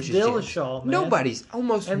everybody just switches Dillashaw, gyms. man. Nobody's,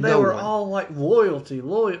 almost and no they were one. all like loyal.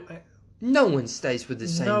 No one stays with the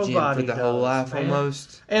same gym for the whole life, man.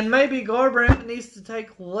 Almost. And maybe Garbrandt needs to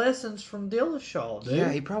take lessons from Dillashaw, dude.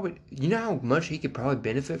 Yeah, he probably... You know how much he could probably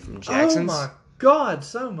benefit from Jackson's? Oh, my God,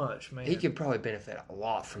 so much, man. He could probably benefit a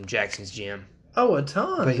lot from Jackson's gym. Oh, a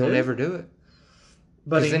ton, But he'll never do it.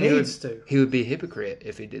 But he needs to. He would be a hypocrite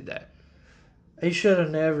if he did that. He should have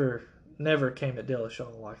never came at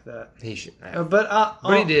Dillashaw like that. He shouldn't have. But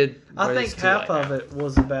he did. I think half of it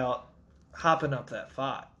was about hyping up that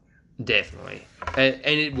fight. Definitely. And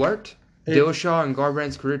it worked. Dillashaw and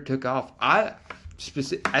Garbrandt's career took off. As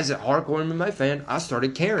a hardcore MMA fan, I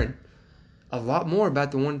started caring a lot more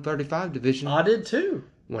about the 135 division. I did too.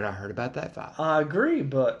 When I heard about that fight. I agree,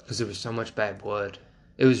 but... Because there was so much bad blood.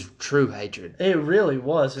 It was true hatred. It really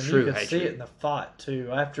was, and True you could hatred. see it in the fight, too,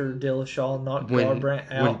 after Dillashaw knocked Garbrandt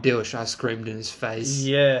out. When Dillashaw screamed in his face.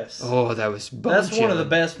 Yes. Oh, that was That's one of the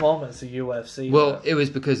best moments of UFC. Well, it was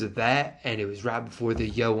because of that, and it was right before the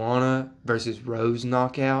Joanna versus Rose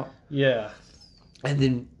knockout. Yeah. And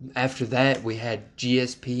then after that, we had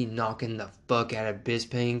GSP knocking the fuck out of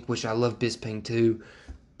Bisping, which I love Bisping too.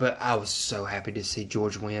 But I was so happy to see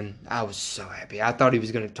George win. I was so happy. I thought he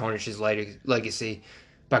was going to tarnish his legacy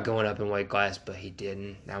by going up in weight class, but he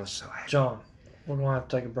didn't. I was so happy. John, we're going to have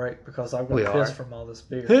to take a break because I've got to piss from all this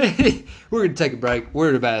beer. We're going to take a break. We're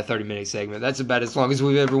at about a 30-minute segment. That's about as long as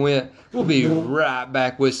we've ever went. We'll be right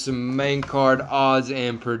back with some main card odds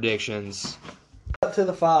and predictions. Up to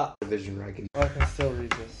the fight. Division ranking. I can still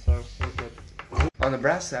read this, so we're good. On the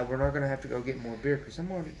brass side, we're not going to have to go get more beer because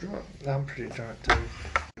I'm already drunk. I'm pretty drunk, too.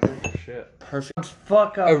 Shit. Perfect.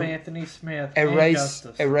 Fuck up Anthony Smith and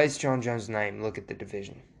Justice. Erase John Jones' name. Look at the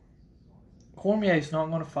division. Cormier's not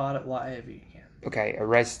going to fight at light heavy again. Okay,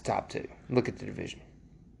 erase the top two. Look at the division.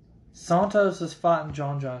 Santos is fighting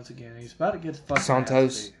John Jones again. He's about to get the fucking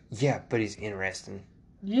Santos, yeah, but he's interesting.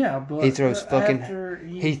 Yeah, but he throws fucking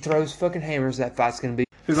hammers. That fight's gonna be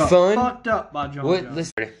fun. Fucked up by John Jones.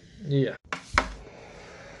 Listen. Yeah.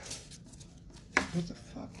 What the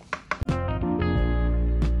fuck?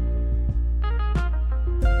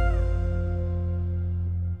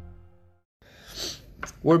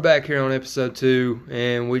 We're back here on episode 2,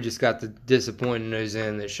 and we just got the disappointing news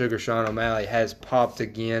in that Sugar Sean O'Malley has popped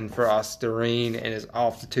again for Ostarine and is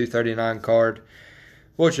off the 239 card.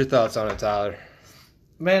 What's your thoughts on it, Tyler?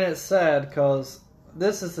 Man, it's sad because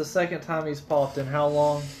this is the second time he's popped in how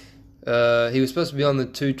long? He was supposed to be on the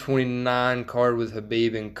 229 card with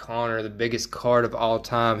Habib and Conor, the biggest card of all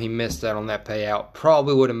time. He missed out on that payout.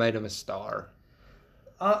 Probably would have made him a star.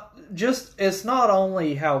 It's not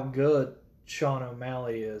only how good Sean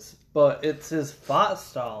O'Malley is, but it's his fight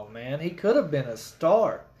style, man. He could have been a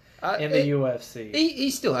star in the UFC.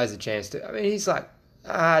 He still has a chance to. I mean, he's like,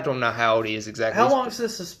 I don't know how old he is exactly. How long is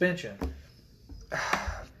this suspension?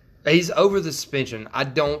 He's over the suspension. I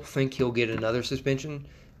don't think he'll get another suspension,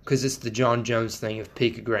 because it's the John Jones thing of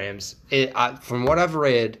picograms. From what I've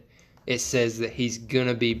read, it says that he's going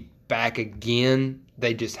to be back again.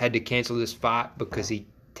 They just had to cancel this fight because he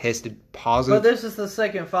tested positive. But this is the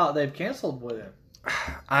second fight they've canceled with him.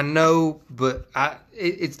 I know, but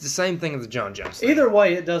it's the same thing as the John Jones thing. Either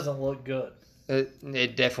way, it doesn't look good.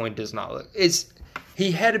 It definitely does not look.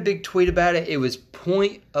 He had a big tweet about it. It was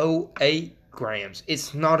 0.08 grams.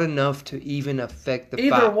 It's not enough to even affect the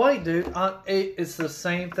fight. Either way, dude, it's the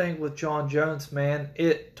same thing with John Jones, man.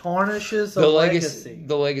 It tarnishes the legacy.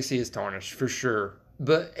 The legacy is tarnished for sure.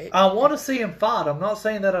 But I want to see him fight. I'm not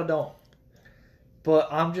saying that I don't. But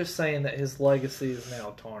I'm just saying that his legacy is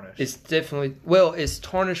now tarnished. It's definitely... Well, it's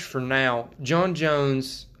tarnished for now. John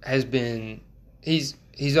Jones has been... He's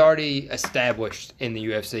already established in the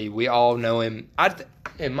UFC. We all know him.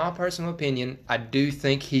 In my personal opinion, I do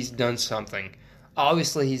think he's done something.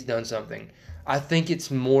 Obviously, he's done something. I think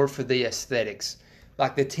it's more for the aesthetics.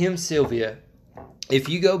 Like the Tim Sylvia... If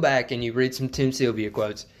you go back and you read some Tim Sylvia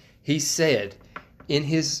quotes, he said in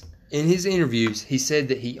his interviews, he said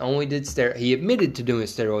that he only did he admitted to doing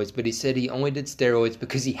steroids, but he said he only did steroids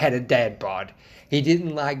because he had a dad bod. He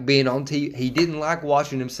didn't like being on TV. He didn't like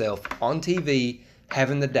watching himself on TV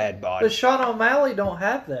having the dad bod. But Sean O'Malley don't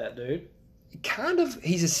have that, dude. Kind of.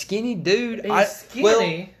 He's a skinny dude. He's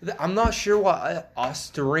skinny. Well, I'm not sure what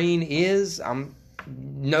Ostarine is. I'm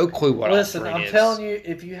no clue what Listen, Ostarine I'm is. telling you,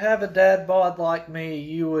 if you have a dad bod like me,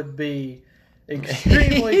 you would be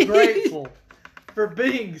extremely grateful for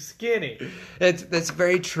being skinny. That's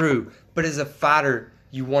very true. But as a fighter,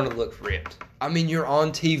 you want to look ripped. I mean, you're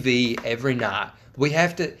on TV every night. You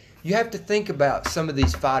have to think about some of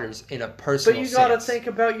these fighters in a personal sense. But you got to think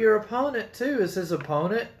about your opponent too. Is his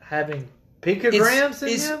opponent having picograms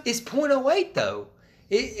in him? It's 0.08 though.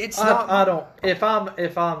 It's not. not. I don't.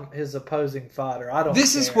 If I'm his opposing fighter, I don't.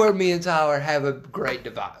 This care. is where me and Tyler have a great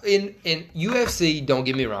divide. In UFC, don't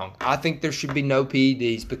get me wrong. I think there should be no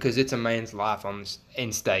PEDs because it's a man's life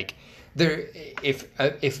in stake. If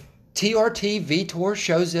TRT Vitor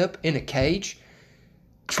shows up in a cage,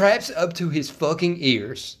 traps up to his fucking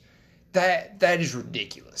ears, that is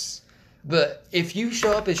ridiculous. But if you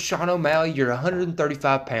show up as Sean O'Malley, you're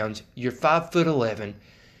 135 pounds, you're 5'11".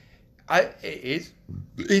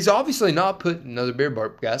 He's obviously not putting another beer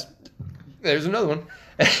burp, guys. There's another one.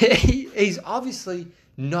 He's obviously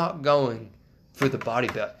not going for the body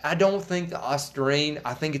belt. I don't think the Ostarine.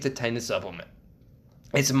 I think it's a tainted supplement.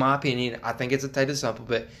 It's my opinion. I think it's a tainted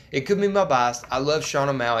supplement. It could be my bias. I love Sean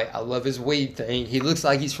O'Malley. I love his weed thing. He looks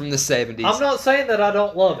like he's from the 70s. I'm not saying that I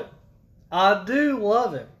don't love him. I do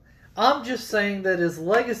love him. I'm just saying that his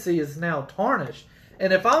legacy is now tarnished.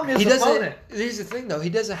 And if I'm his opponent... Here's the thing, though. He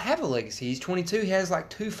doesn't have a legacy. He's 22. He has like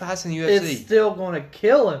 2 fights in the UFC. It's still going to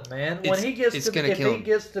kill him, man. If he gets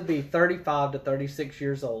to be 35 to 36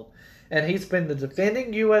 years old, and he's been the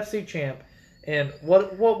defending UFC champ, and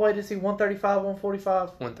what weight is he? 135, 145?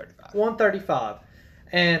 135. 135.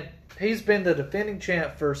 And he's been the defending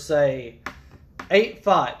champ for, say, 8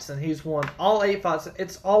 fights, and he's won all 8 fights.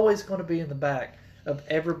 It's always going to be in the back of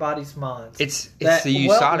everybody's minds. It's the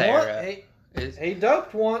USADA era. He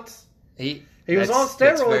doped once. He was on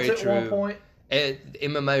steroids at one point.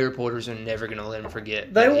 MMA reporters are never going to let him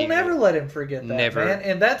forget. They will never let him forget that, never. Man.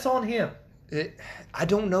 And that's on him. I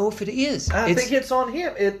don't know if it is. I think it's on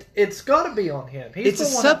him. It's got to be on him. He's it's the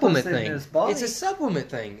a one supplement that puts it thing. in his body. It's a supplement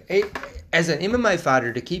thing. As an MMA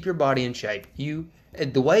fighter, to keep your body in shape,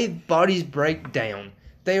 the way bodies break down,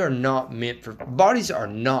 bodies are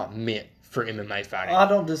not meant for MMA fighting. I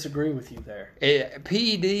don't disagree with you there.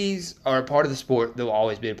 PEDs are a part of the sport. They'll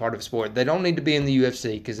always be a part of the sport. They don't need to be in the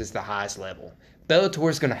UFC because it's the highest level. Bellator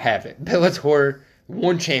is going to have it. Bellator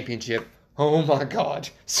won championship. Oh my God.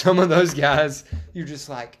 Some of those guys, you're just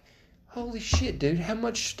like, holy shit, dude, how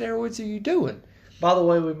much steroids are you doing? By the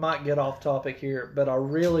way, we might get off topic here, but I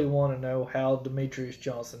really want to know how Demetrius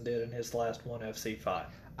Johnson did in his last ONE FC fight.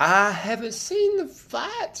 I haven't seen the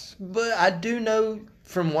fights, but I do know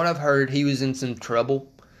from what I've heard he was in some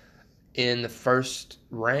trouble in the first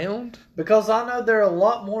round. Because I know they're a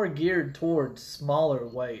lot more geared towards smaller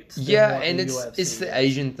weights. Yeah, and it's the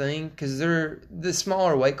Asian thing because they're the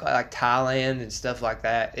smaller weight, like Thailand and stuff like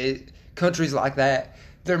that. Countries like that,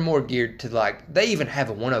 they're more geared to they even have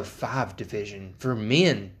a 105 division for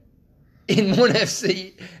men. In ONE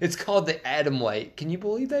FC, it's called the atom weight. Can you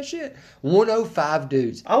believe that shit? 105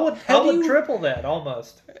 dudes. I would triple that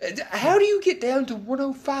almost. How do you get down to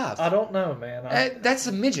 105? I don't know, man. That's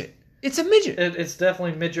a midget. It's a midget. It's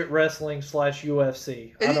definitely midget wrestling /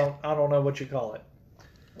 UFC. I don't know what you call it.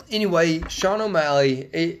 Anyway, Sean O'Malley,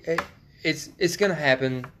 it's going to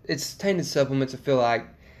happen. It's tainted supplements. I feel like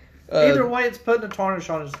Either way, it's putting a tarnish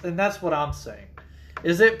on his, and that's what I'm saying.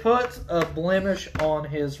 Is it puts a blemish on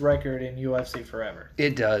his record in UFC forever?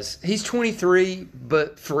 It does. He's 23,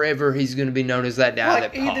 but forever he's going to be known as that guy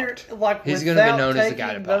that popped. He's going to be known as the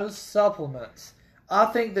guy that popped. Those supplements, I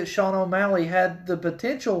think that Sean O'Malley had the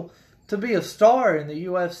potential to be a star in the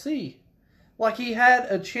UFC. Like, he had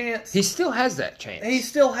a chance. He still has that chance. He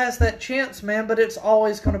still has that chance, man, but it's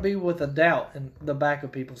always going to be with a doubt in the back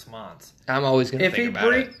of people's minds. I'm always going to think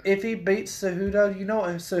about it. If he beats Cejudo, you know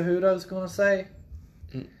what Cejudo's going to say?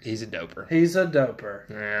 He's a doper. He's a doper.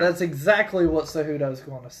 Yeah. That's exactly what Cejudo's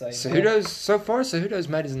going to say. Cejudo's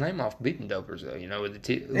made his name off beating dopers, though. You know, with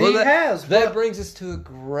the he has. That brings us to a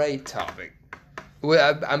great topic.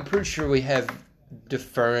 I'm pretty sure we have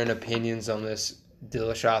differing opinions on this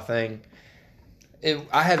Dillashaw thing.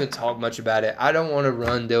 I haven't talked much about it. I don't want to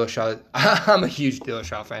run Dillashaw. I'm a huge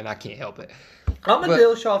Dillashaw fan. I can't help it. I'm a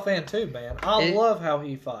Dillashaw fan too, man. I love how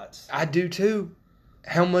he fights. I do too.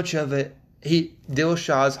 How much of it?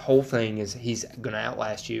 Dillashaw's whole thing is he's going to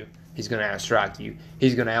outlast you. He's going to outstrike you.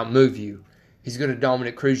 He's going to outmove you. He's going to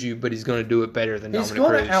Dominic Cruz you, but he's going to do it better than Dominic Cruz. He's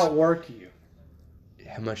going to outwork you.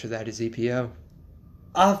 How much of that is EPO?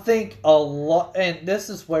 I think a lot, and this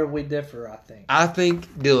is where we differ, I think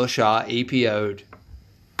Dillashaw EPO'd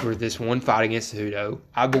for this one fight against Cejudo.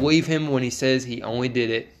 I believe him when he says he only did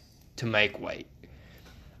it to make weight.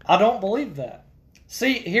 I don't believe that.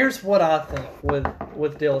 See, here's what I think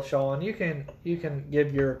with Dillashaw, and you can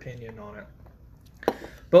give your opinion on it.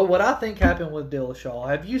 But what I think happened with Dillashaw,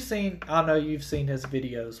 have you seen, I know you've seen his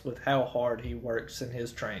videos with how hard he works in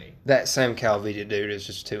his training. That Sam Calvita dude is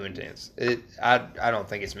just too intense. I don't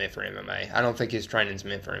think it's meant for MMA. I don't think his training's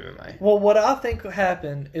meant for MMA. Well, what I think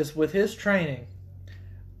happened is with his training,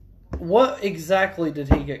 what exactly did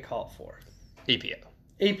he get caught for? EPO.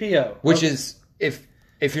 EPO. Which is, if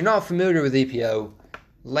you're not familiar with EPO,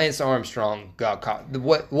 Lance Armstrong got caught.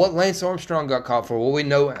 What Lance Armstrong got caught for, what we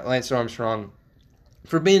know Lance Armstrong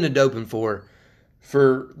for being a doping for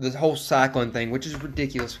the whole cycling thing, which is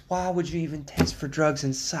ridiculous. Why would you even test for drugs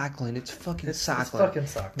in cycling? It's fucking cycling. It's fucking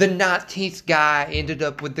cycling. The 19th guy ended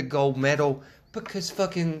up with the gold medal because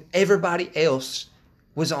fucking everybody else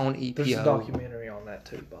was on EPO. There's a documentary on that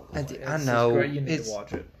too, by the way. I know. Great. You need to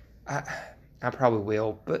watch it. I probably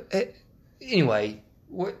will. But anyway,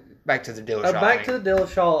 back to the Dillashaw. Back to the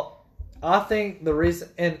Dillashaw. I think the reason,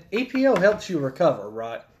 and EPO helps you recover,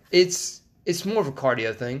 right? It's more of a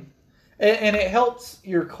cardio thing. And it helps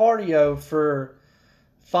your cardio for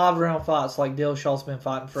 5-round fights like Dillashaw's been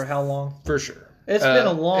fighting for how long? For sure. It's been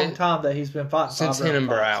a long time that he's been fighting since Henan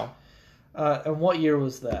Barrow. And what year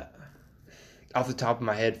was that? Off the top of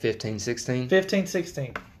my head, 15, 16. 15,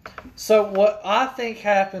 16. So what I think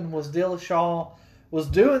happened was Dillashaw was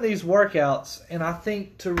doing these workouts, and I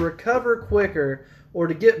think to recover quicker or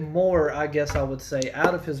to get more, I guess I would say,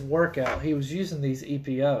 out of his workout, he was using these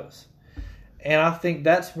EPOs. And I think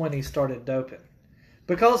that's when he started doping.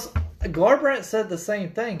 Because Garbrandt said the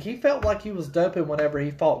same thing. He felt like he was doping whenever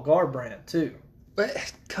he fought Garbrandt, too.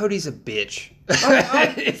 But Cody's a bitch.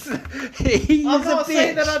 I'm not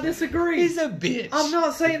saying that I disagree. He's a bitch. I'm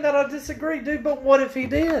not saying that I disagree, dude, but what if he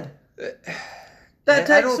did? That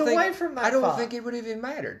takes away from that I don't fight. think it would have even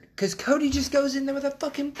mattered. Because Cody just goes in there with a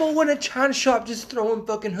fucking bull in a china shop just throwing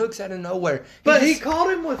fucking hooks out of nowhere. But he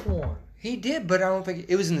caught him with one. He did, but I don't think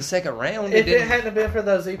it was in the second round. If it hadn't been for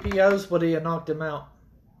those EPOs, would he have knocked him out?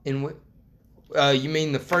 In what? You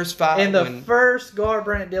mean the first fight? In the first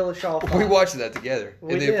Garbrandt Dillashaw fight. We watched that together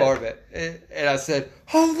in the apartment. And I said,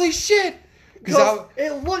 holy shit! Because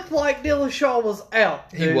it looked like Dillashaw was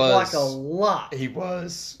out, dude. He was. Like a lot. He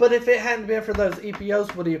was. But if it hadn't been for those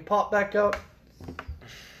EPOs, would he have popped back up?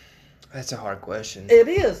 That's a hard question. It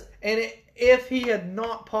is. And if he had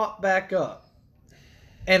not popped back up,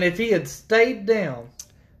 and if he had stayed down,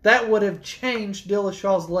 that would have changed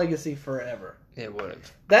Dillashaw's legacy forever. It would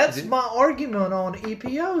have. That's my argument on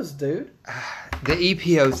EPOs, dude. The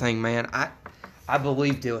EPO thing, man. I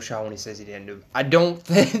believe Dillashaw when he says he didn't do it. I don't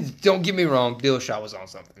think, don't get me wrong, Dillashaw was on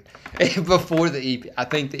something. Before the EP, I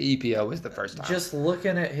think the EPO was the first time. Just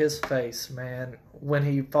looking at his face, man, when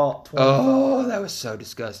he fought 25. Oh, that was so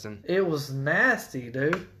disgusting. It was nasty,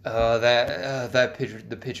 dude. That picture,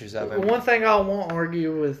 the pictures of him. One thing I won't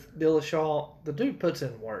argue with Dillashaw, the dude puts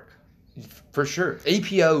in work. For sure.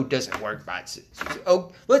 EPO doesn't work by itself.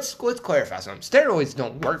 Oh, let's clarify something. Steroids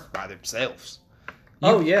don't work by themselves.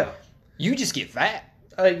 Yeah. You just get fat.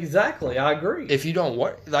 Exactly, I agree. If you don't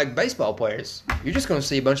work, like baseball players, you're just going to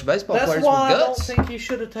see a bunch of baseball players with guts. That's why I guts. don't think he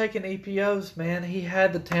should have taken EPOs, man. He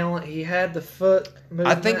had the talent. He had the foot movement.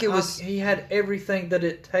 I think it was... He had everything that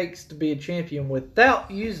it takes to be a champion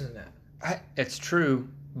without using it. It's true,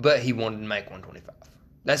 but he wanted to make 125.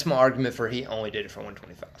 That's my argument for he only did it for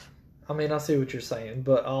 125. I mean, I see what you're saying,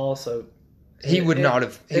 but also He would not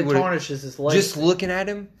have. He it would tarnishes his legacy. Just looking at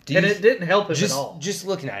him, it didn't help him at all. Just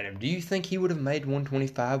looking at him, do you think he would have made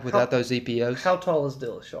 125 without those EPOs? How tall is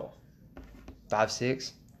Dillashaw?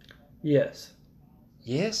 5'6"? Yes.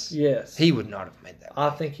 Yes. Yes. He would not have made that. I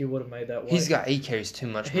think he would have made that weight. He carries too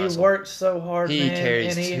much muscle. He works so hard, He man,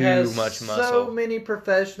 carries and he too has much muscle. so many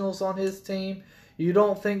professionals on his team. You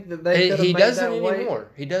don't think that they could have He made doesn't that weight? anymore.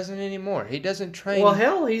 He doesn't anymore. He doesn't train. Well,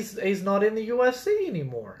 hell, he's not in the UFC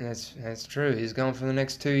anymore. That's true. He's gone for the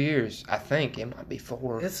next 2 years. I think it might be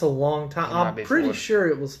 4. It's a long time. It might I'm be pretty 4. sure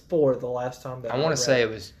it was 4 the last time that I want to say it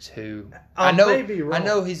was 2. I know. may be wrong. I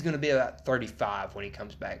know he's going to be about 35 when he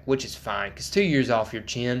comes back, which is fine because 2 years off your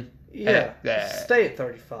chin. Yeah, stay at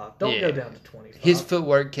 35. Don't go down to 25. His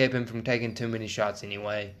footwork kept him from taking too many shots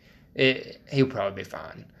anyway. He'll probably be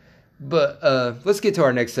fine. But let's get to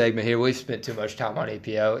our next segment here. We've spent too much time on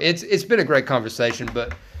EPO. It's been a great conversation,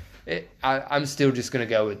 but I'm still just going to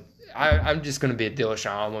go with I'm just going to be a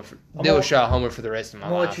Dillashaw homer for the rest of my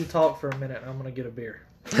life. I'm going to let you talk for a minute, and I'm going to get a beer.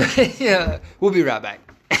 Yeah, we'll be right back.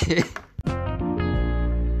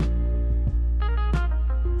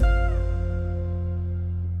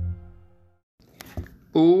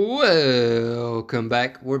 Welcome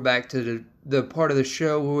back. We're back to the part of the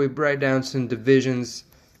show where we break down some divisions.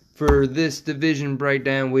 For this division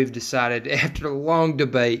breakdown, we've decided, after a long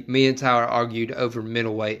debate, me and Tyler argued over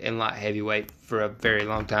middleweight and light heavyweight for a very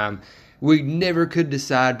long time. We never could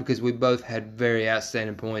decide because we both had very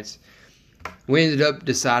outstanding points. We ended up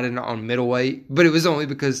deciding on middleweight, but it was only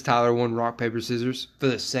because Tyler won rock, paper, scissors for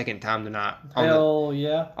the second time tonight.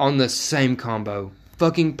 Yeah. On the same combo.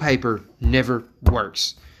 Fucking paper never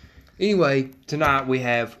works. Anyway, tonight we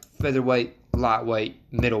have featherweight, lightweight,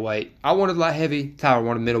 middleweight. I wanted light heavy. Tyler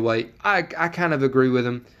wanted middleweight. I kind of agree with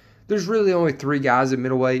him. There's really only 3 guys at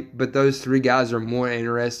middleweight, but those 3 guys are more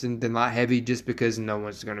interesting than light heavy just because no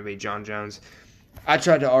one's going to be John Jones. I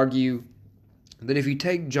tried to argue that if you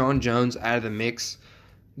take John Jones out of the mix,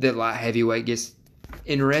 that light heavyweight gets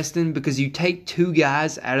interesting because you take 2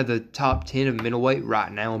 guys out of the top 10 of middleweight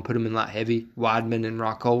right now and put them in light heavy, Weidman and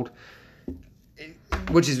Rockhold,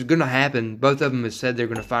 which is going to happen. Both of them have said they're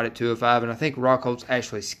going to fight at 205, and I think Rockhold's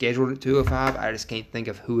actually scheduled at 205. I just can't think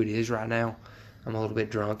of who it is right now. I'm a little bit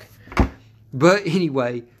drunk. But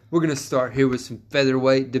anyway, we're going to start here with some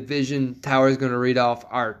featherweight division. Tyler's going to read off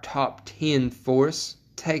our top 10 for us.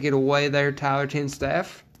 Take it away there, Tyler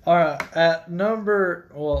Tinstaff. All right, at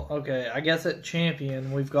I guess at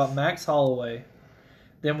champion, we've got Max Holloway.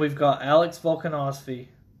 Then we've got Alex Volkanovski.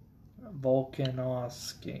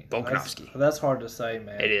 That's hard to say,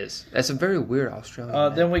 man. It is. That's a very weird Australian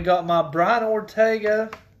name. Then we got my Brian Ortega,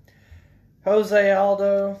 Jose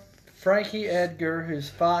Aldo, Frankie Edgar, who's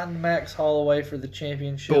fighting Max Holloway for the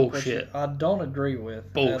championship. Bullshit. Which I don't agree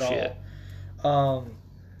with Bullshit. at all.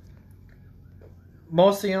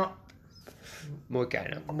 Moicano.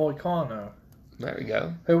 There we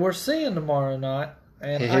go. Who we're seeing tomorrow night.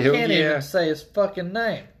 And I can't even say his fucking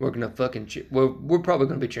name. We're going to fucking we're probably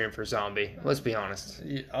going to be cheering for Zombie. Let's be honest.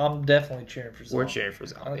 I'm definitely cheering for Zombie. We're cheering for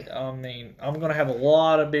Zombie. I mean, I'm going to have a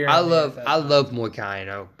lot of beer. I love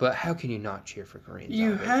Moicano, but how can you not cheer for Korean Zombie?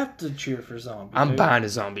 You have to cheer for Zombie. I'm buying a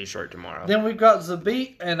Zombie shirt tomorrow. Then we've got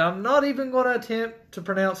Zabit, and I'm not even going to attempt to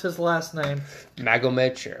pronounce his last name.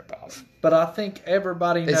 Magomed Sharipov. But I think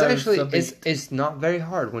everybody knows Zabit. It's not very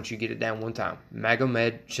hard once you get it down one time.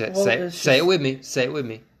 Magomed, say it with me. Say it with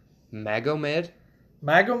me. Magomed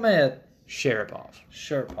Sharipov.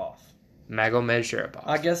 Magomed Sharipov.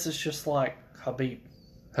 I guess it's just like Habib.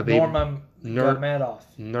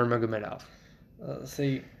 Nurmagomedov.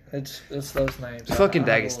 See, it's those names. Fucking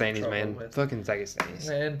Dagestanis, man. Fucking Dagestanis.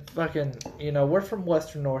 And fucking, we're from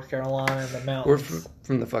Western North Carolina in the mountains. We're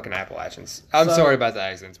from the fucking Appalachians. I'm sorry about the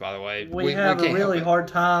accents, by the way. We have a really hard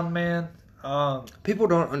time, man. People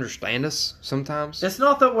don't understand us sometimes. It's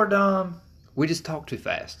not that we're dumb. We just talk too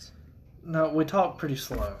fast. No, we talk pretty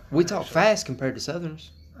slow. We talk fast compared to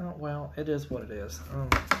Southerners. Oh, well, it is what it is.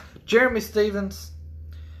 Jeremy Stevens.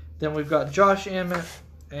 Then we've got Josh Emmett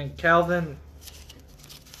and Calvin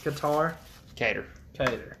Cater.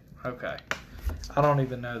 Okay. I don't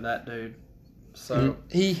even know that dude. So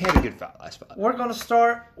he had a good fight last fight. We're going to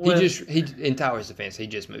start with... in Tyler's defense, he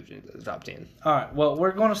just moved into the top 10. All right. Well,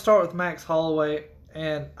 we're going to start with Max Holloway.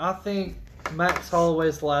 And I think Max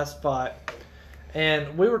Holloway's last fight...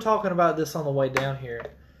 And we were talking about this on the way down here.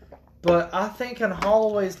 But I think in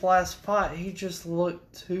Holloway's last fight, he just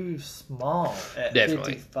looked too small at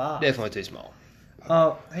 55. Definitely too small.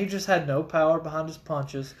 He just had no power behind his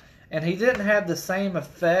punches. And he didn't have the same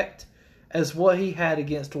effect as what he had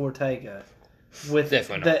against Ortega with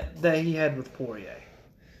Definitely that he had with Poirier.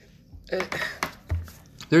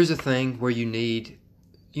 There's a thing where you need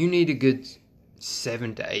a good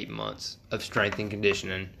 7 to 8 months of strength and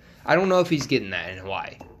conditioning. I don't know if he's getting that in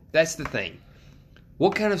Hawaii. That's the thing.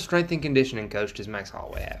 What kind of strength and conditioning coach does Max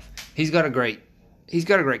Holloway have? He's got a great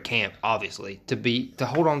camp, obviously, to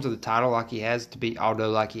hold on to the title like he has, to beat Aldo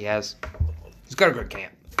like he has. He's got a great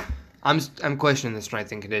camp. I'm questioning the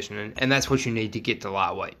strength and conditioning, and that's what you need to get to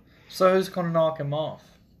lightweight. So who's going to knock him off?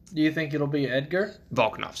 Do you think it'll be Edgar?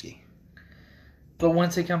 Volkanovski. But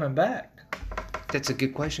when's he coming back? That's a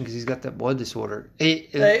good question because he's got that blood disorder.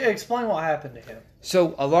 Explain what happened to him.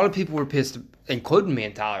 So a lot of people were pissed, including me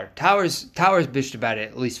and Tyler. Tyler's bitched about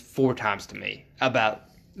it at least 4 times to me about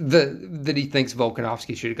that he thinks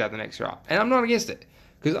Volkanovski should have got the next shot, and I'm not against it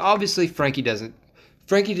because obviously Frankie doesn't.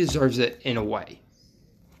 Frankie deserves it in a way.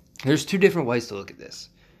 There's 2 different ways to look at this.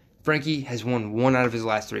 Frankie has won 1 out of his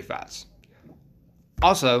last 3 fights.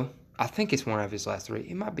 Also, I think it's 1 out of his last 3.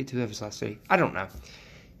 It might be 2 of his last 3. I don't know.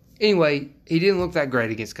 Anyway, he didn't look that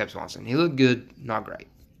great against Cub Swanson. He looked good, not great.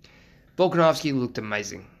 Volkanovski looked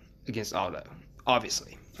amazing against Aldo,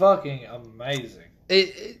 obviously. Fucking amazing.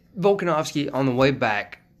 Volkanovski, on the way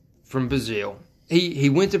back from Brazil, he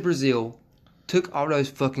went to Brazil, took Aldo's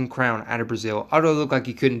fucking crown out of Brazil. Aldo looked like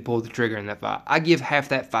he couldn't pull the trigger in that fight. I give half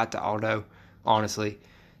that fight to Aldo, honestly.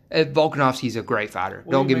 Volkanovski's a great fighter.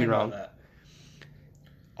 Don't get me wrong.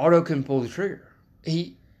 Aldo couldn't pull the trigger.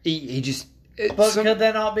 He just... But could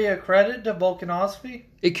that not be a credit to Volkanovski?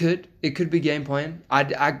 It could. It could be game plan.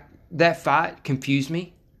 That fight confused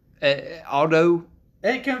me. Aldo...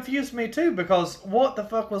 It confused me too because what the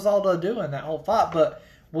fuck was Aldo doing that whole fight? But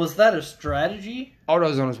was that a strategy?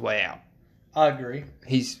 Aldo's on his way out. I agree.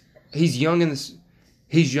 He's young in this.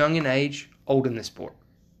 He's young in age, old in the sport.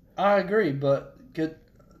 I agree, but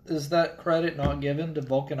is that credit not given to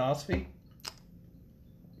Volkanovski?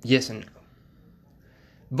 Yes and no.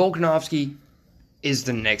 Volkanovski is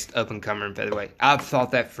the next up-and-comer in featherweight. I've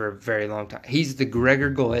thought that for a very long time. He's the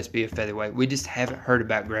Gregor Gillespie of featherweight. We just haven't heard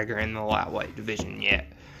about Gregor in the lightweight division yet.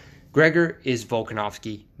 Gregor is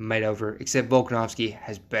Volkanovski made over, except Volkanovski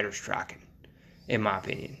has better striking, in my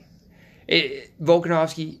opinion.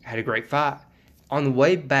 Volkanovski had a great fight. On the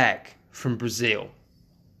way back from Brazil,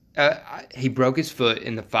 he broke his foot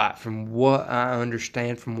in the fight. From what I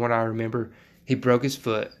understand, from what I remember, he broke his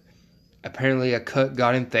foot. Apparently a cut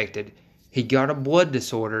got infected. He got a blood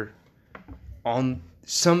disorder on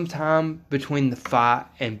sometime between the fight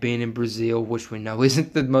and being in Brazil, which we know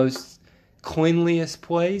isn't the most cleanliest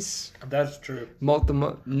place. That's true. Not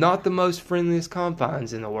the most friendliest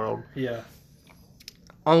confines in the world. Yeah.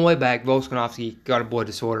 On the way back, Volkanovski got a blood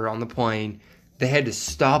disorder on the plane. They had to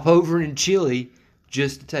stop over in Chile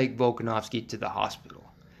just to take Volkanovski to the hospital.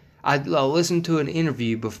 I listened to an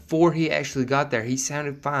interview before he actually got there. He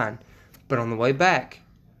sounded fine. But on the way back...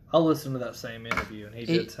 I listened to that same interview, and he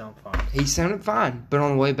did sound fine. He sounded fine. But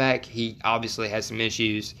on the way back, he obviously has some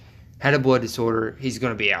issues. Had a blood disorder. He's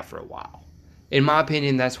going to be out for a while. In my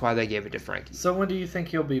opinion, that's why they gave it to Frankie. So when do you think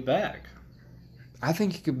he'll be back? I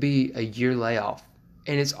think it could be a year layoff.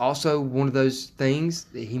 And it's also one of those things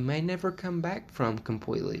that he may never come back from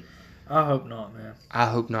completely. I hope not, man. I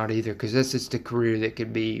hope not either, because that's just a career that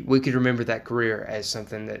could be... We could remember that career as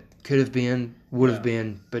something that could have been, would have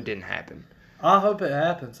been, but didn't happen. I hope it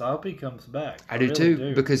happens. I hope he comes back. I do really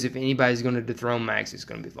too, because if anybody's going to dethrone Max, it's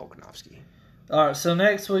going to be Volkanovski. All right, so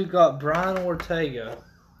next we've got Brian Ortega,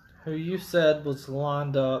 who you said was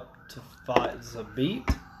lined up to fight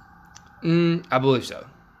Zabit. I believe so.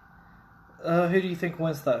 Who do you think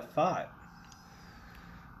wins that fight?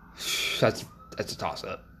 That's a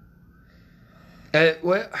toss-up.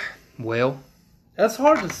 Well, that's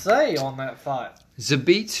hard to say on that fight.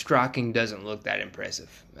 Zabit's striking doesn't look that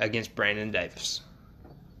impressive against Brandon Davis.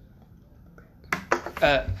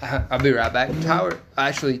 I'll be right back.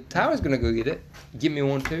 Tyler's going to go get it. Give me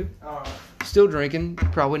one, too. All right. Still drinking.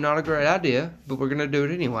 Probably not a great idea, but we're going to do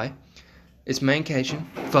it anyway. It's Mancation.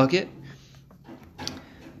 Fuck it.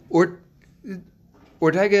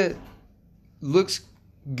 Ortega looks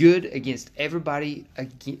good against everybody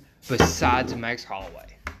besides Max Holloway.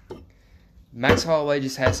 Max Holloway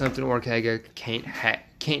just has something Ortega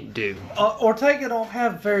can't do. Ortega don't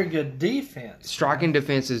have very good defense. Striking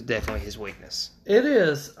defense is definitely his weakness. It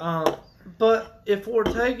is. But if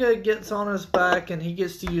Ortega gets on his back and he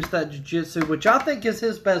gets to use that jiu-jitsu, which I think is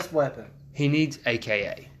his best weapon. He needs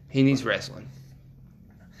AKA. He needs wrestling.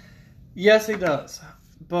 Yes, he does.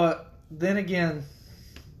 But then again,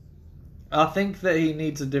 I think that he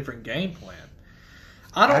needs a different game plan.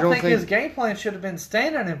 I don't think his game plan should have been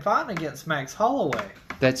standing and fighting against Max Holloway.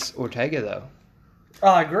 That's Ortega, though.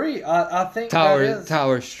 I agree. I think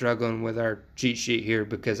Tyler's struggling with our cheat sheet here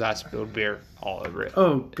because I spilled beer all over it.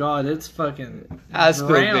 Oh God, it's fucking. I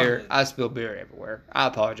spilled beer everywhere. I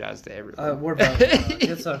apologize to everyone. We're both drunk.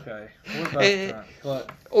 It's okay. We're both drunk. But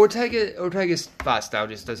Ortega's fight style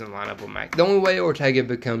just doesn't line up with Max. The only way Ortega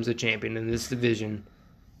becomes a champion in this division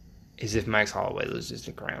is if Max Holloway loses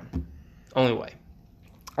the crown. Only way.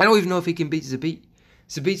 I don't even know if he can beat Zabit.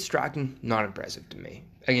 Zabit's striking, not impressive to me.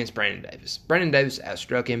 Against Brandon Davis. Brandon Davis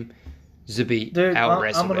outstruck him. Zabit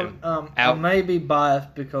out-wrestled him. I may be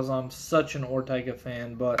biased because I'm such an Ortega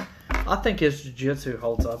fan, but I think his jiu-jitsu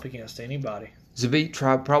holds up against anybody. Zabit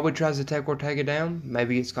probably tries to take Ortega down.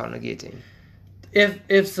 Maybe it's caught in a guillotine. If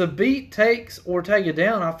Zabit takes Ortega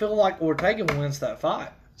down, I feel like Ortega wins that fight.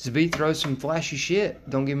 Zabit throws some flashy shit.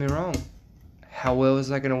 Don't get me wrong. How well is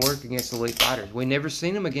that going to work against elite fighters? We never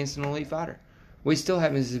seen him against an elite fighter. We still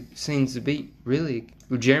haven't seen Zabit really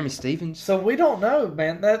with Jeremy Stephens. So we don't know,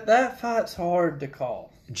 man. That fight's hard to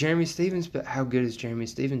call. Jeremy Stephens, but how good is Jeremy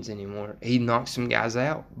Stephens anymore? He knocks some guys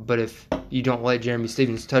out, but if you don't let Jeremy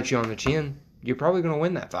Stephens touch you on the chin, you're probably going to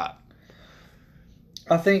win that fight.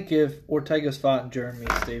 I think if Ortega's fighting Jeremy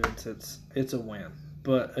Stephens, it's a win.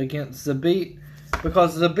 But against Zabit,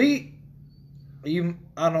 because Zabit,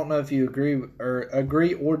 I don't know if you agree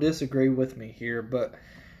or disagree with me here, but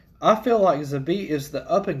I feel like Zabit is the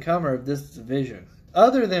up-and-comer of this division.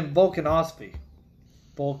 Other than Volkanovski.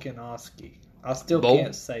 I still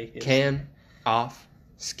can't say his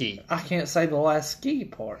Ski. I can't say the last ski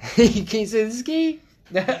part. You can't say the ski?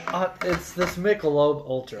 It's this Michelob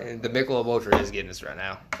Ultra. And the Michelob Ultra is getting us right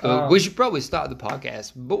now. We should probably stop the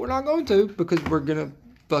podcast, but we're not going to because we're going to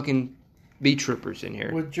fucking be troopers in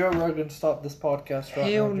here. Would Joe Rogan stop this podcast right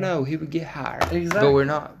now? Hell no, he would get hired. Exactly. But we're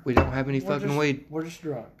not. We don't have any weed. We're just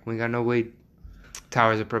drunk. We got no weed.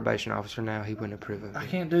 Tyler's a probation officer now. He wouldn't approve of it. I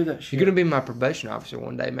can't do that shit. You're going to be my probation officer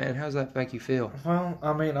one day, man. How does that make you feel? Well,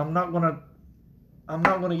 I mean, I'm not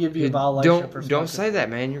gonna give you a violation for Don't say that,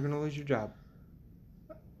 man. You're going to lose your job.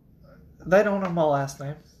 They don't know my last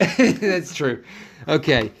name. That's true.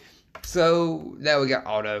 Okay. So now we got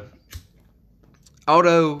Aldo.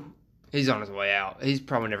 Aldo, he's on his way out. He's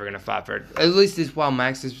probably never going to fight for it. At least it's while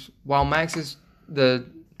Max is the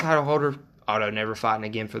title holder. Aldo never fighting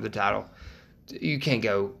again for the title. You can't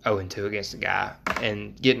go 0-2 against a guy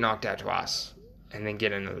and get knocked out twice and then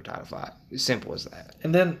get another title fight. As simple as that.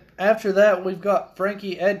 And then after that, we've got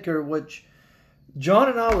Frankie Edgar, which John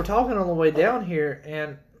and I were talking on the way down here,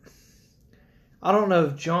 and I don't know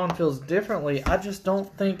if John feels differently. I just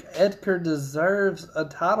don't think Edgar deserves a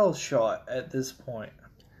title shot at this point.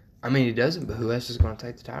 I mean, he doesn't, but who else is going to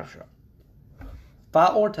take the title shot?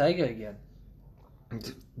 Fight Ortega again.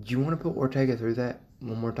 Do you want to put Ortega through that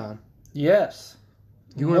one more time? Yes.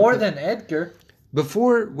 More than Edgar.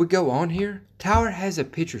 Before we go on here, Tyler has a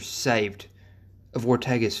picture saved of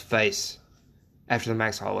Ortega's face after the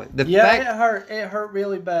Max Holloway. It hurt. It hurt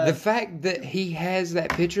really bad. The fact that he has that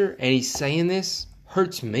picture and he's saying this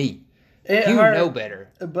hurts me. You know better.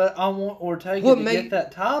 But I want Ortega to get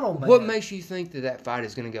that title, man. What makes you think that fight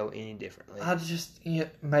is going to go any differently?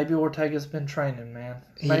 Maybe Ortega's been training, man.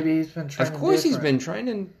 Maybe he's been training. Of course he's been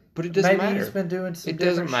training, but it doesn't matter. Maybe he's been doing some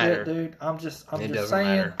different shit, dude. I'm just saying.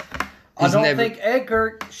 Matter. I don't think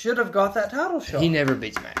Edgar should have got that title shot. He never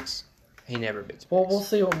beats Max. Well, we'll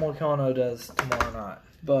see what Moicano does tomorrow night.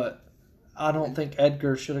 But I don't think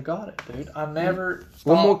Edgar should have got it, dude. I never...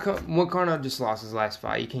 Well, Moicano just lost his last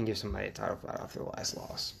fight. You can't give somebody a title fight after the last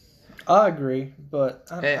loss. I agree, but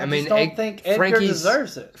I just don't think Edgar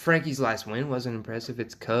deserves it. Frankie's last win wasn't impressive.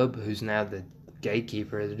 It's Cub, who's now the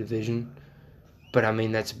gatekeeper of the division. But, I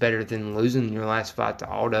mean, that's better than losing your last fight to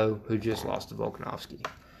Aldo, who just lost to Volkanovski.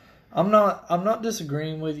 I'm not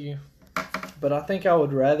disagreeing with you, but I think I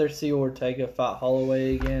would rather see Ortega fight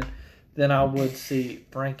Holloway again than I would see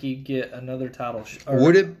Frankie get another title shot.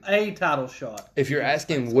 A title shot. If you're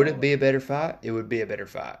asking, would it be a better fight? It would be a better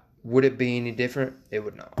fight. Would it be any different? It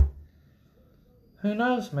would not. Who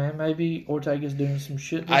knows, man? Maybe Ortega's doing some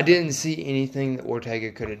shit different. I didn't see anything that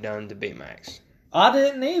Ortega could have done to beat Max. I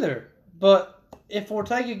didn't either, but if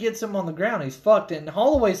Ortega gets him on the ground, he's fucked. And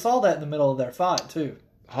Holloway saw that in the middle of their fight, too.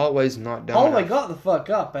 Holloway's not done Holloway enough. got the fuck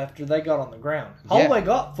up after they got on the ground. Holloway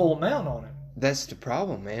got full mount on him. That's the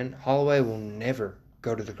problem, man. Holloway will never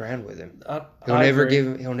go to the ground with him. He'll never give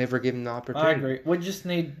him the opportunity. I agree. We just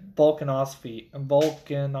need Volkanovski.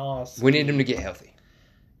 We need him to get healthy.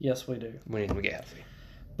 Yes, we do. We need him to get healthy.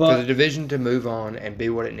 But for the division to move on and be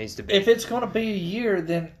what it needs to be. If it's going to be a year,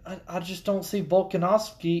 then I just don't see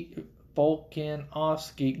Volkanovski getting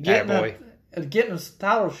a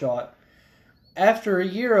title shot after a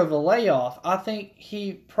year of a layoff, I think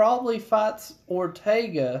he probably fights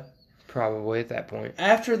Ortega Probably at that point.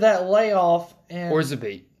 after that layoff, and Or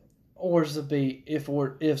Zabit. or Zabit if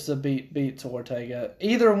Zabit beats Ortega.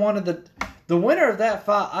 Either one of the winner of that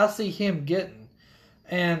fight, I see him getting,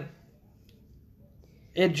 and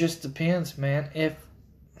it just depends, man. If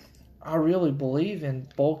I really believe in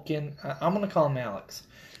Bulkin, I'm gonna call him Alex.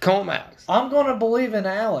 Call him Alex. I'm gonna believe in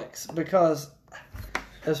Alex because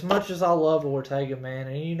as much as I love Ortega, man,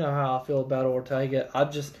 and you know how I feel about Ortega,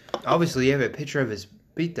 Obviously, you have a picture of his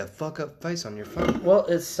beat the fuck up face on your phone. well,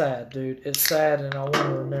 it's sad, dude. It's sad, and I want to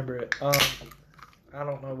remember it. I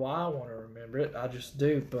don't know why I want to remember it. I just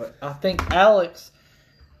do, but I think Alex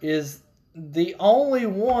is the only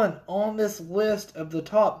one on this list of the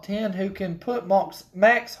top 10 who can put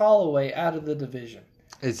Max Holloway out of the division.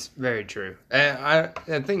 It's very true. I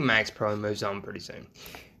think Max probably moves on pretty soon.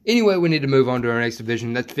 Anyway, we need to move on to our next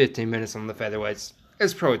division. That's 15 minutes on the featherweights.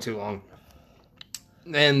 It's probably too long.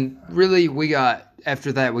 And really,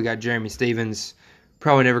 after that, we got Jeremy Stevens,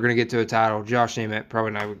 probably never going to get to a title. Josh Emmett,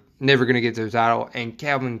 probably never going to get to a title. And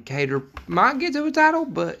Calvin Kattar might get to a title,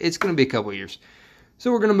 but it's going to be a couple years.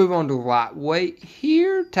 So we're going to move on to lightweight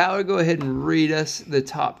here. Tyler, go ahead and read us the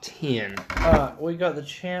top 10. We got the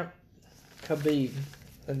champ, Khabib.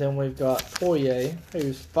 And then we've got Poirier,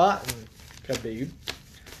 who's fighting Khabib.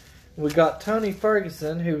 We got Tony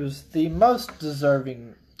Ferguson, who was the most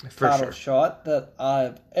deserving title shot that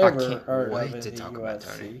I've ever heard of in the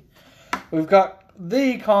UFC. We've got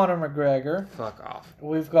the Conor McGregor. Fuck off.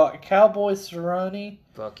 We've got Cowboy Cerrone.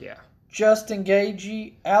 Fuck yeah. Justin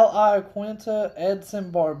Gaethje, Al Iaquinta,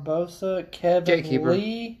 Edson Barbosa, Kevin Gatekeeper.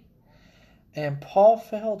 Lee, and Paul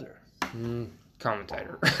Felder.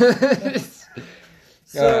 Commentator.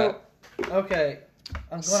 So, okay,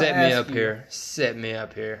 I'm going to Set me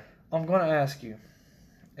up here. I'm going to ask you,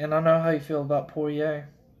 and I know how you feel about Poirier.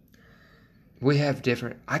 We have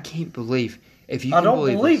different. I can't believe if you. I don't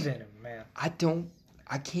believe in him, man.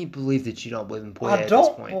 I can't believe that you don't believe in Poirier I at this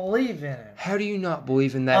don't point. believe in him. How do you not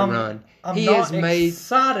believe in that run? I'm not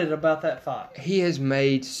excited about that fight. He has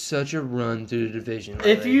made such a run through the division.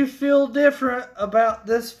 If you feel different about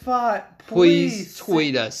this fight, please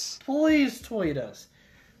tweet us. Please tweet us.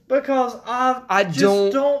 Because I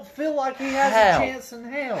don't feel like he has a chance in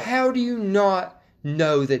hell. How do you not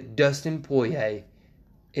know that Dustin Poirier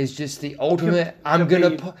is just the ultimate?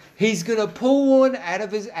 He's gonna pull one out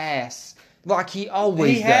of his ass like he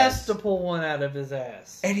always does. He has to pull one out of his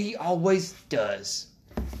ass, and he always does.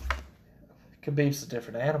 Khabib's a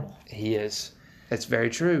different animal. He is. That's very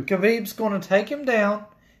true. Khabib's gonna take him down.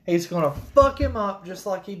 He's gonna fuck him up just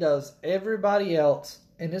like he does everybody else,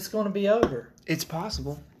 and it's gonna be over. It's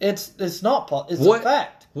possible. It's not possible. It's a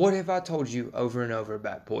fact. What have I told you over and over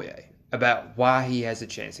about Poirier? About why he has a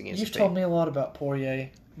chance against You've told me a lot about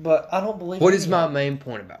Poirier, but I don't believe. What is my main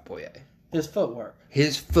point about Poirier? His footwork.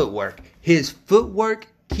 His footwork. His footwork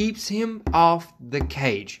keeps him off the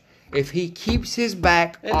cage. If he keeps his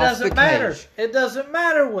back off the cage. It doesn't matter. It doesn't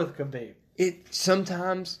matter with Khabib.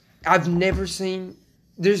 Sometimes, I've never seen,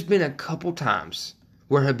 there's been a couple times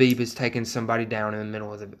where Khabib has taken somebody down in the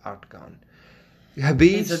middle of the octagon.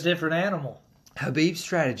 He's a different animal. Khabib's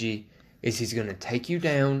strategy is he's going to take you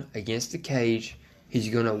down against the cage. He's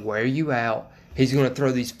going to wear you out. He's going to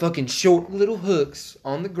throw these fucking short little hooks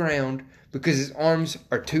on the ground because his arms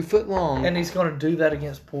are 2 foot long. And he's going to do that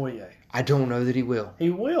against Poirier. I don't know that he will. He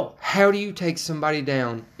will. How do you take somebody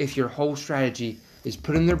down if your whole strategy is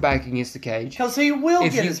putting their back against the cage? Because he will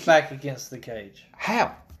get his back against the cage.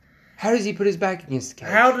 How? How does he put his back against the cage?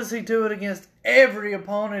 How does he do it against every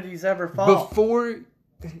opponent he's ever fought? Before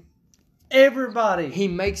everybody. He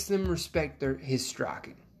makes them respect his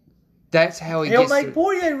striking. That's how He'll make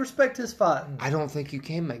Poirier respect his fighting. I don't think you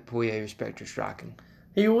can make Poirier respect your striking.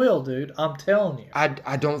 He will, dude. I'm telling you.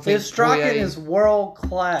 I don't think his striking is world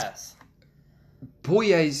class.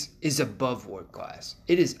 Poirier's is above world class.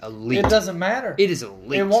 It is elite. It doesn't matter. It is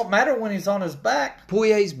elite. It won't matter when he's on his back.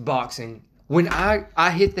 Poirier's boxing. When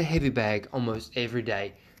I hit the heavy bag almost every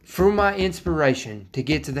day for my inspiration to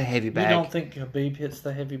get to the heavy bag. You don't think Khabib hits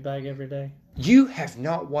the heavy bag every day? You have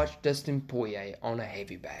not watched Dustin Poirier on a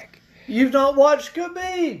heavy bag. You've not watched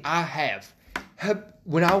Khabib. I have.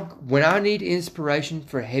 When I need inspiration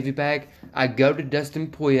for a heavy bag, I go to Dustin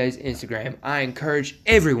Poirier's Instagram. I encourage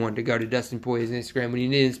everyone to go to Dustin Poirier's Instagram when you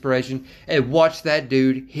need inspiration and watch that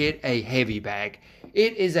dude hit a heavy bag.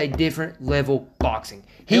 It is a different level boxing.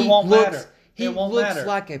 It won't matter. He looks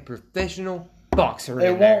like a professional boxer.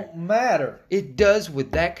 It won't matter. It does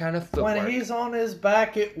with that kind of footwork. When he's on his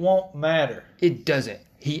back, it won't matter. It doesn't.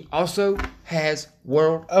 He also has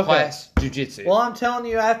world-class jiu-jitsu. Well, I'm telling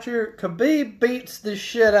you, after Khabib beats the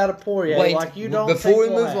shit out of Poirier, like you don't before we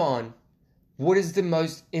think will move on, what is the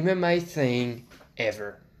most MMA thing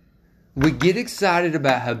ever? We get excited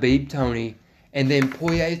about Khabib Tony, and then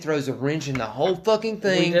Poirier throws a wrench in the whole fucking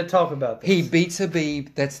thing. We did talk about this. He beats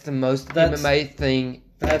Khabib. That's the most MMA thing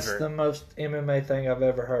That's ever. the most MMA thing I've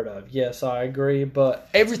ever heard of. Yes, I agree, but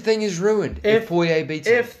Everything is ruined if Poirier beats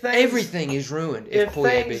him. Everything is ruined if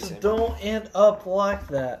Poirier beats him. If things don't end up like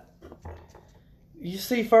that, you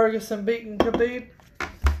see Ferguson beating Khabib?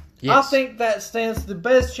 Yes. I think that stands the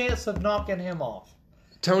best chance of knocking him off.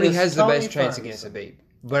 Tony has the Tony best chance Ferguson. against Khabib.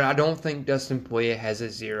 But I don't think Dustin Poirier has a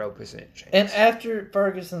 0% chance. And after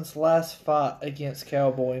Ferguson's last fight against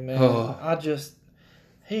Cowboy, man,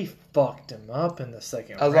 he fucked him up in the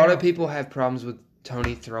second round. A lot of people have problems with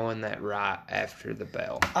Tony throwing that right after the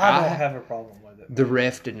bell. I don't have a problem with it. The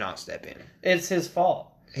ref did not step in. It's his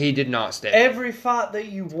fault. He did not step in. Every fight that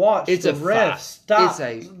you watch, the ref steps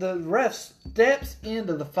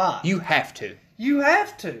into the fight. You have to. You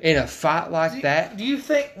have to. In a fight like that. Do you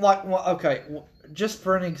think, just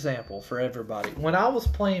for an example for everybody, when I was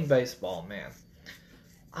playing baseball, man,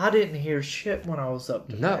 I didn't hear shit when I was up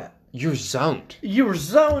to bat. You're zoned. You were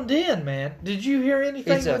zoned in, man. Did you hear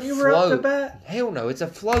anything when you were up to bat? Hell no, it's a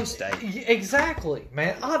flow state. Exactly,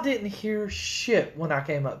 man. I didn't hear shit when I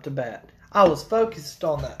came up to bat. I was focused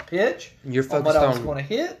on that pitch. You're focused on what I was going to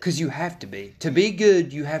hit. Because you have to be. To be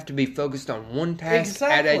good, you have to be focused on one task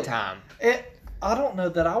at a time. I don't know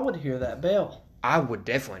that I would hear that bell. I would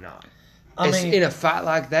definitely not. I mean, in a fight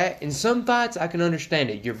like that, in some fights, I can understand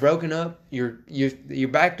it. You're broken up. You're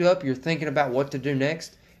backed up. You're thinking about what to do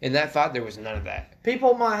next. In that fight, there was none of that.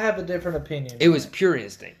 People might have a different opinion. It was pure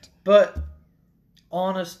instinct. But,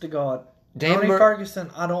 honest to God, Tony Ferguson,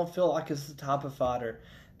 I don't feel like is the type of fighter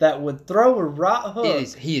that would throw a right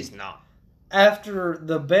hook. He is not. After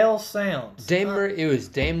the bell sounds. It was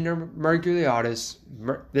Dan Merguliotis.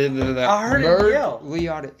 I heard him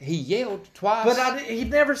yell. He yelled twice. But he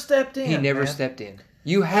never stepped in. He never stepped in.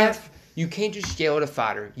 You can't just yell at a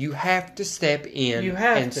fighter. You have to step in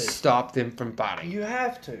and stop them from fighting. You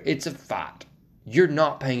have to. It's a fight. You're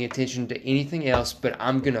not paying attention to anything else, but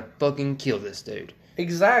I'm going to fucking kill this dude.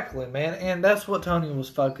 Exactly, man. And that's what Tony was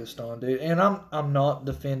focused on, dude. And I'm not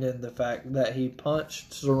defending the fact that he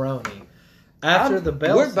punched Cerrone after the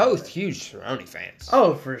bell. We're both huge Cerrone fans.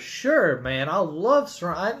 Oh, for sure, man. I love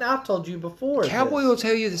Cerrone. I've told you before. Cowboy will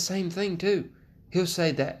tell you the same thing, too. He'll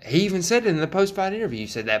say that. He even said it in the post-fight interview. He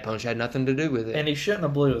said that punch had nothing to do with it. And he shouldn't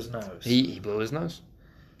have blew his nose. He blew his nose.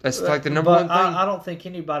 That's like the number one thing. I don't think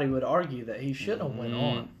anybody would argue that he shouldn't have went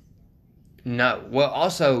on. No. Well,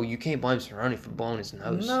 also, you can't blame Cerrone for blowing his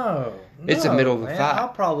nose. No. It's the middle of a fight. I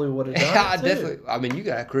probably would have done it, too. I mean, you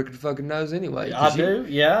got a crooked fucking nose anyway. I do,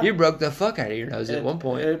 yeah. You broke the fuck out of your nose at one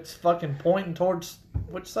point. It's fucking pointing towards...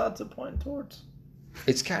 Which side's it pointing towards?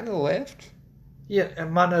 It's kind of the left. Yeah,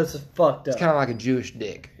 and my nose is fucked up. It's kind of like a Jewish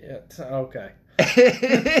dick. Yeah, okay.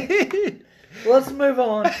 Let's move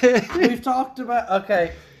on. We've talked about...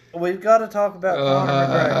 Okay, we've got to talk about Conor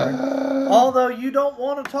McGregor. Although you don't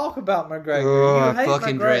want to talk about McGregor. You hate I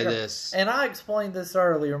fucking McGregor. dread this. And I explained this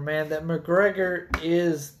earlier, man, that McGregor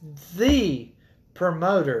is the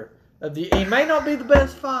promoter of the... He may not be the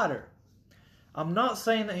best fighter. I'm not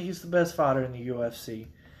saying that he's the best fighter in the UFC.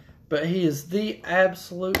 But he is the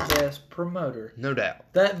absolute best promoter. No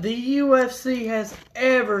doubt. That the UFC has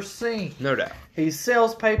ever seen. No doubt. He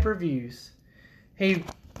sells pay-per-views. He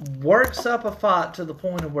works up a fight to the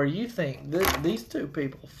point of where you think these two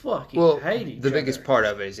people fucking hate each other. The biggest part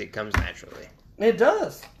of it is it comes naturally. It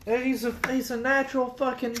does. He's a natural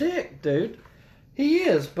fucking dick, dude. He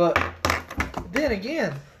is, but then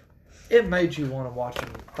again, it made you want to watch him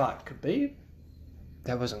fight Khabib.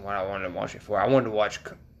 That wasn't what I wanted to watch it for. I wanted to watch...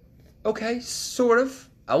 Okay, sort of.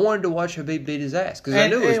 I wanted to watch Khabib beat his ass because I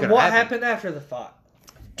knew it was going to happen. And what happened after the fight?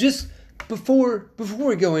 Just before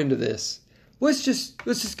we go into this, let's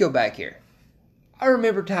just go back here. I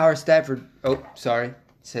remember Tyler Stafford. Oh, sorry,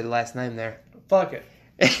 said the last name there. Fuck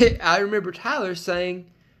it. I remember Tyler saying,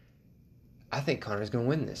 "I think Conor's going to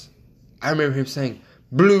win this." I remember him saying,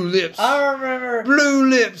 "Blue lips." I remember blue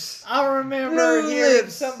lips. I remember hearing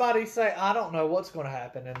somebody say, "I don't know what's going to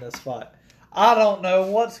happen in this fight. I don't know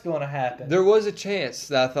what's going to happen." There was a chance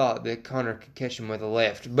that I thought that Conor could catch him with a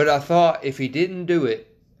left. But I thought if he didn't do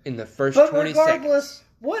it in the first 20 seconds...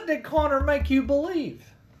 What did Conor make you believe?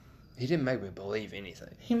 He didn't make me believe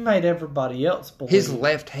anything. He made everybody else believe. His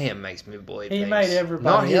left hand makes me believe things. He made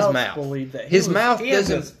everybody else believe that his mouth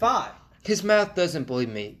doesn't fight. His mouth doesn't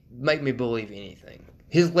make me believe anything.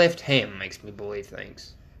 His left hand makes me believe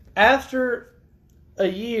things. After a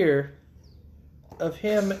year of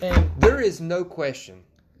him and There is no question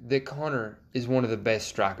that Conor is one of the best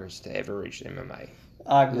strikers to ever reach MMA.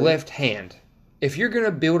 I agree. Left hand. If you're going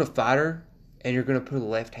to build a fighter and you're going to put a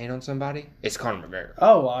left hand on somebody, it's Conor McGregor.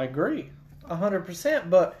 Oh, I agree, 100%.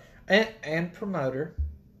 But and promoter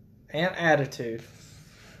and attitude.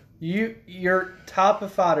 Your type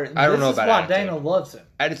of fighter. I don't know about This is why attitude. Dana loves him.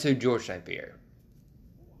 Attitude, George St. Pierre.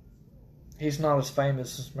 He's not as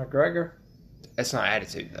famous as McGregor. That's not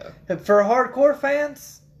attitude, though. For hardcore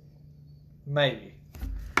fans, maybe.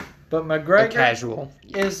 But A McGregor casual.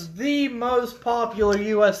 is the most popular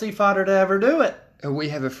UFC fighter to ever do it. We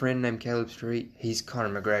have a friend named Caleb Street. He's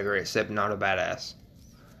Conor McGregor, except not a badass.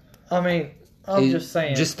 I mean, I'm He's just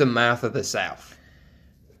saying. Just the mouth of the South.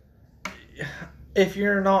 If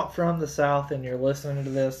you're not from the South and you're listening to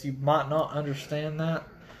this, you might not understand that.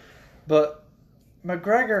 But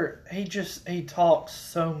McGregor, he talks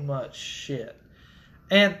so much shit.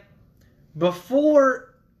 And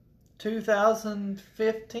before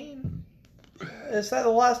 2015, is that the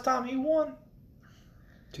last time he won?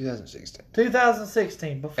 2016.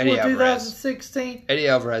 2016. Before Eddie Alvarez. 2016, Eddie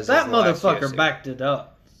Alvarez. that is the last motherfucker UFC. backed it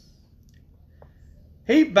up.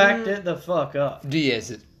 He backed it the fuck up.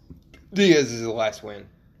 Diaz is the last win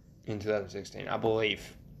in 2016, I believe.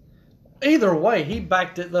 Either way, he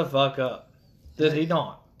backed it the fuck up. Did he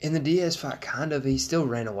not? In the Diaz fight, kind of, he still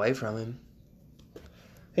ran away from him.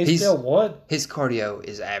 He still won. His cardio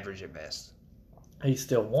is average at best. He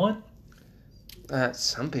still won.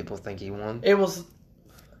 Some people think he won. It was.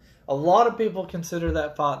 A lot of people consider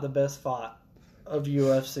that fight the best fight of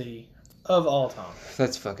UFC of all time.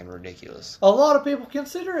 That's fucking ridiculous. A lot of people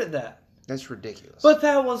consider it that. That's ridiculous. But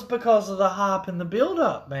that was because of the hype and the build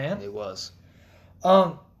up, man. It was.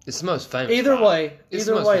 Um. It's the most famous Either fight. way, It's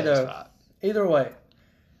the either most way famous though. fight. Either way,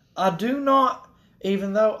 I do not.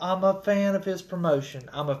 Even though I'm a fan of his promotion,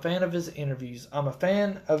 I'm a fan of his interviews, I'm a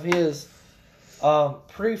fan of his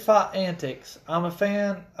pre-fight antics, I'm a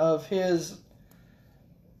fan of his.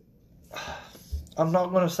 I'm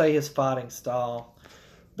not going to say his fighting style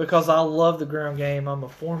because I love the ground game. I'm a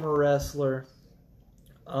former wrestler.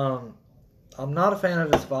 I'm not a fan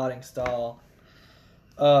of his fighting style.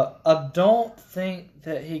 I don't think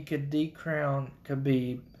that he could decrown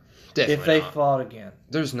Khabib Definitely if they not. fought again.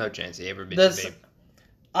 There's no chance he ever beat This- Khabib.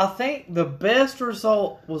 I think the best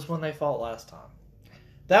result was when they fought last time.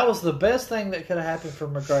 That was the best thing that could have happened for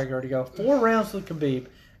McGregor to go 4 rounds with Khabib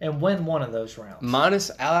and win one of those rounds. Minus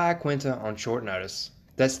Ali Quinta on short notice.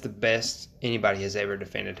 That's the best anybody has ever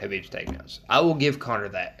defended Khabib's takedowns. I will give Conor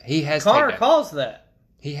that. He has Conor takedown. caused that.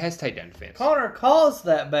 He has takedown defense. Conor caused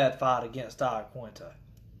that bad fight against Iaquinta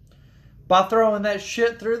by throwing that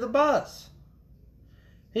shit through the bus.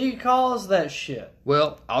 He caused that shit.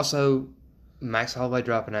 Well, also Max Holloway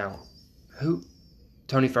dropping out.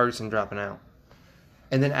 Tony Ferguson dropping out.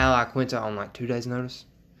 And then Ali Quinta on like 2 days' notice.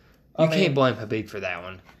 You can't blame Khabib for that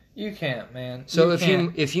one. You can't, man. So You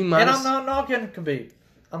can't. if you And minus, I'm not knocking Khabib.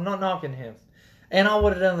 I'm not knocking him. And I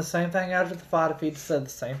would have done the same thing after the fight if he'd said the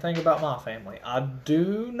same thing about my family. I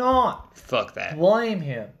do not fuck that. blame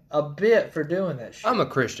him a bit for doing that shit. I'm a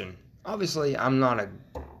Christian. Obviously, I'm not a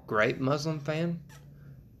great Muslim fan,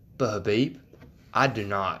 but Khabib, I do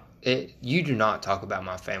not. You do not talk about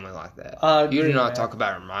my family like that. I agree, you do not man. talk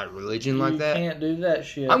about my religion like You that. can't do that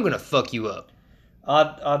shit. I'm gonna fuck you up.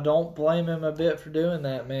 I don't blame him a bit for doing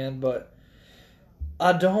that, man, but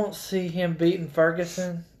I don't see him beating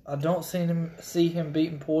Ferguson. I don't see him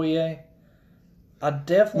beating Poirier. I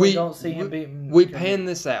definitely don't see him beating... We panned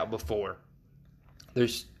this out before.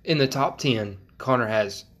 There's in the top 10, Conor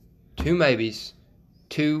has 2 maybes,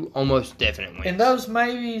 2 almost definite wins. And those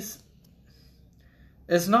maybes...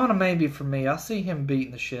 It's not a maybe for me. I see him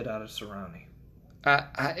beating the shit out of Cerrone.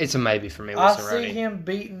 It's a maybe for me with I Cerrone. see him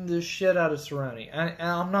beating the shit out of Cerrone.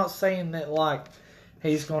 I'm not saying that, like,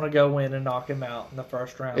 he's going to go in and knock him out in the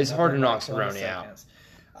first round. It's hard to within, knock 20 Cerrone out. seconds.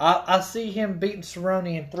 I see him beating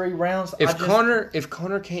Cerrone in 3 rounds. If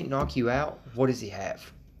Conor can't knock you out, what does he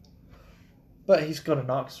have? But he's going to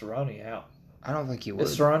knock Cerrone out. I don't think he would.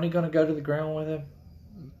 Is Cerrone going to go to the ground with him?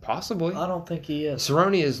 Possibly. I don't think he is.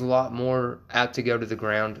 Cerrone is a lot more out to go to the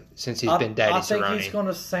ground since he's been Daddy I think Cerrone. he's going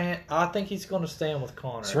to stand. I think he's going to stand with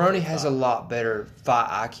Conor. Cerrone has a lot better fight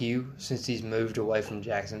IQ since he's moved away from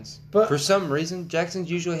Jackson's. But- for some reason, Jackson's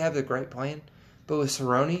usually have the great plan, but with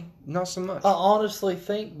Cerrone, not so much. I honestly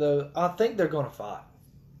think, though, I think they're going to fight.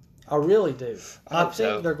 I really do. I hope think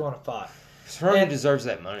so. they're going to fight. Cerrone and- deserves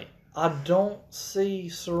that money. I don't see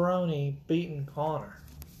Cerrone beating Conor.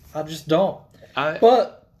 I just don't. But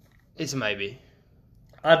But it's a maybe.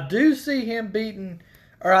 I do see him beating,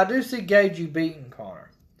 or I do see Gaethje beating Conor.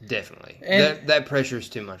 Definitely. And That pressure is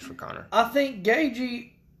too much for Conor. I think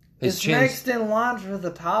Gaethje is next in line for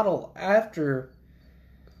the title after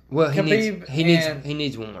Well, Khabib he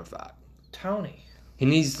needs one more fight. Tony. He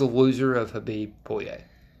needs the loser of Khabib Poirier.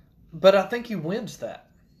 But I think he wins that.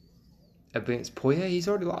 Against Poirier, he's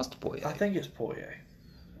already lost to Poirier. I think it's Poirier.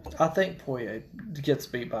 I think Poirier gets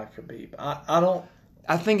beat by Khabib. I don't.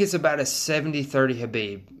 I think it's about a 70-30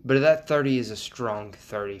 Khabib, but that 30 is a strong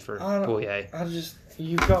 30 for Poirier.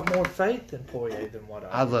 You've got more faith in Poirier than what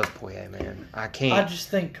I do. love Poirier, man. I can't. I just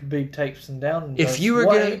think Khabib takes him down and If does you were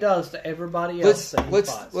what gonna- he does to everybody else that he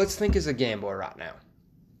fights. Let's think as a gambler right now.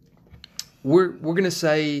 We're gonna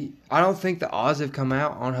say I don't think the odds have come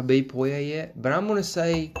out on Khabib Poirier yet, but I'm gonna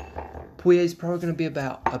say Poirier's probably gonna be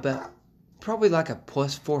about probably like a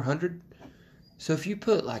plus 400. So if you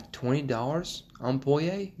put like $20 on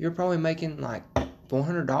Poirier, you're probably making like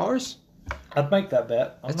 $400. I'd make that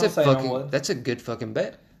bet. That's a good fucking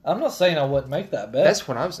bet. I'm not saying I wouldn't make that bet. That's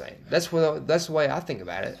what I'm saying. That's the way I think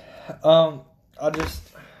about it.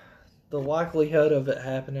 The likelihood of it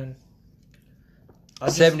happening.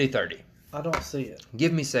 70-30. I don't see it.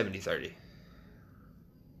 Give me 70-30.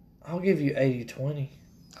 I'll give you 80-20.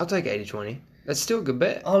 I'll take 80-20. That's still a good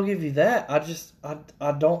bet. I'll give you that.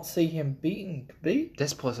 I don't see him beating Khabib.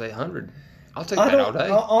 That's plus 800. I'll take that all day.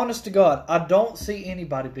 Honest to God, I don't see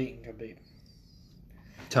anybody beating Khabib.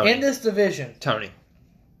 Tony. In this division,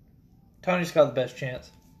 Tony's got the best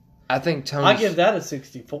chance. I think Tony. I give that a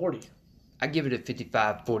 60-40. I give it a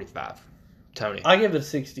 55-45. Tony. I give it a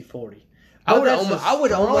 60-40. I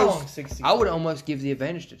would almost give the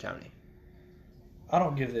advantage to Tony. I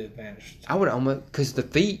don't give the advantage. I would almost because the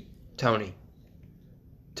feet, Tony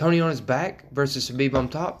on his back versus Khabib on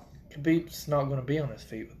top. Khabib's not going to be on his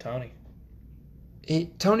feet with Tony.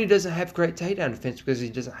 Tony doesn't have great takedown defense because he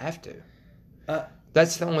doesn't have to.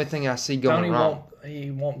 That's the only thing I see going wrong. He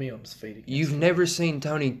won't be on his feet. You've never seen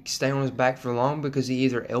Tony stay on his back for long because he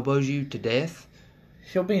either elbows you to death.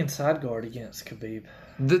 He'll be in side guard against Khabib.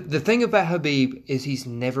 The thing about Khabib is he's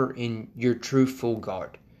never in your true full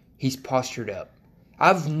guard. He's postured up.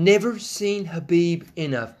 I've never seen Khabib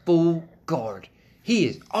in a full guard. He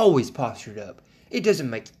is always postured up. It doesn't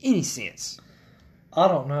make any sense. I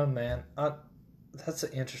don't know, man. That's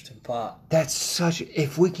an interesting fight.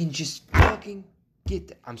 If we can just fucking get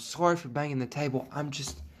that. I'm sorry for banging the table. I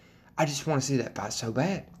just want to see that fight so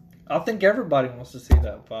bad. I think everybody wants to see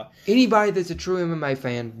that fight. Anybody that's a true MMA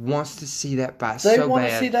fan wants to see that fight so bad. They want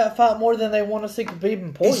to see that fight more than they want to see Khabib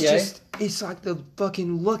and Poirier. It's like the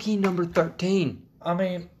fucking lucky number 13. I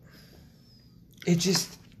mean, it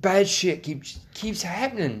just bad shit keeps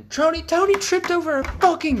happening. Tony tripped over a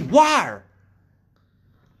fucking wire.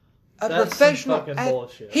 That's professional some fucking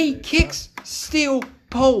bullshit. He kicks steel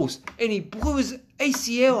poles and he blew his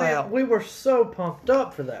ACL out. We were so pumped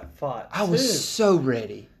up for that fight. I was so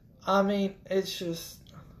ready. I mean, it's just.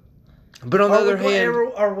 But on the other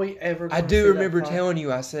hand, are we ever? I do remember telling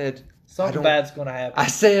you. I said something bad's going to happen. I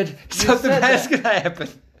said something bad's going to happen.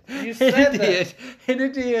 You said that. And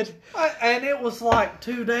it did. And it was like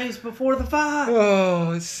 2 days before the fight.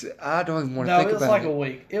 Oh, I don't even want to think about it. No, it was like a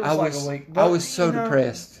week. It was like a week. But, I was so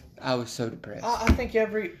depressed. I was so depressed. I think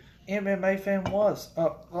every MMA fan was.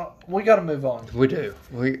 We got to move on. We do.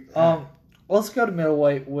 Let's go to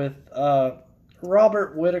middleweight with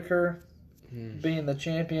Robert Whittaker being the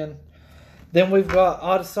champion. Then we've got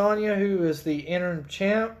Adesanya, who is the interim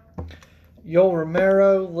champ. Yoel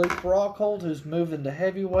Romero, Luke Rockhold, who's moving to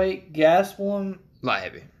heavyweight. Gastelum.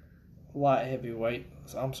 Light heavyweight.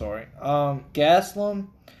 I'm sorry. Gastelum,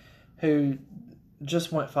 who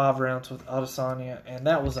just went 5 rounds with Adesanya, and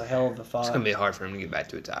that was a hell of a fight. It's going to be hard for him to get back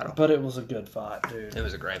to a title. But it was a good fight, dude. It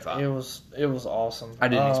was a great fight. It was awesome. I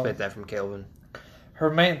didn't expect that from Kelvin.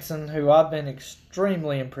 Hermanson, who I've been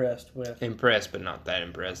extremely impressed with. Impressed, but not that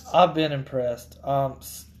impressed. I've been impressed.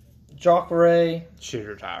 Jacare. Should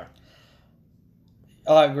retire.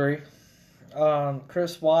 I agree.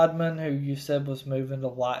 Chris Weidman, who you said was moving to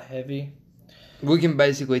light heavy. We can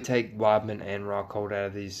basically take Weidman and Rockhold out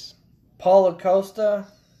of these. Paulo Costa,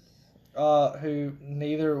 who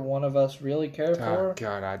neither one of us really care for. Oh,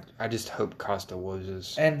 God, I just hope Costa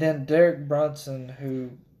loses. And then Derek Brunson, who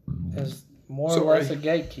is more or less a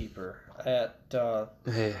gatekeeper at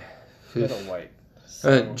middleweight.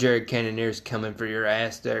 So, Jared Cannonier's coming for your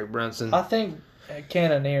ass, Derek Brunson. I think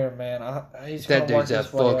Cannonier, man, he's that gonna dude's a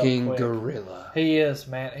fucking gorilla. He is,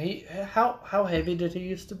 man. How heavy did he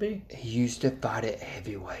used to be? He used to fight at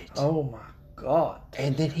heavyweight. Oh my God!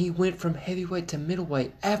 And then he went from heavyweight to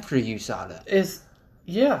middleweight after USADA.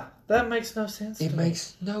 That makes no sense. It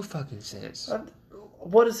makes no fucking sense.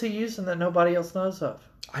 What is he using that nobody else knows of?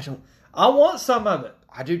 I don't. I want some of it.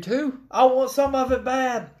 I do too. I want some of it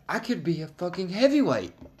bad. I could be a fucking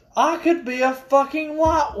heavyweight. I could be a fucking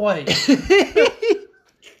lightweight.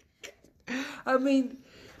 I mean,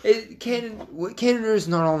 Cannoneer is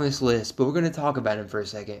not on this list, but we're going to talk about him for a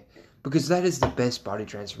second. Because that is the best body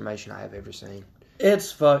transformation I have ever seen.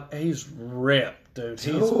 He's ripped, dude.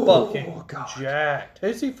 He's God. jacked.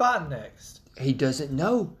 Who's he fighting next? He doesn't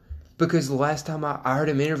know. Because the last time I heard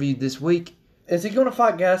him interviewed this week... Is he going to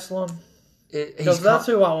fight Gastelum? Because that's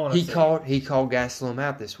who I want to see. He called Gastelum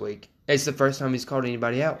out this week. It's the first time he's called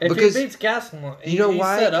anybody out. If he beats Gastelum, you know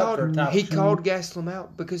why he called Gastelum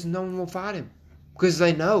out? Because no one will fight him. Because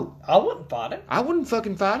they know. I wouldn't fight him. I wouldn't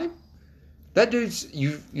fucking fight him. That dude's...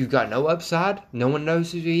 You've got no upside. No one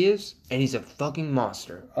knows who he is. And he's a fucking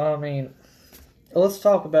monster. I mean, let's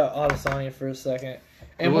talk about Adesanya for a second.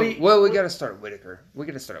 And we got to start Whitaker.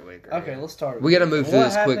 Okay, let's start. We got to move through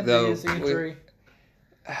this quick, though. His injury?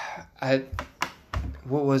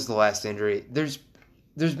 What was the last injury? There's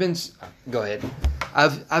been... Go ahead.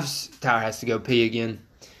 Tyler has to go pee again.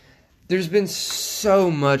 There's been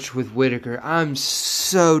so much with Whitaker. I'm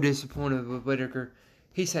so disappointed with Whitaker.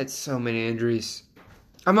 He's had so many injuries.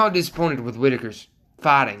 I'm not disappointed with Whitaker's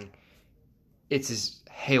fighting. It's his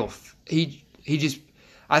health. He just...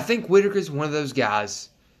 I think Whitaker's one of those guys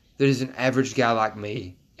that is an average guy like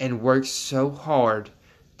me and works so hard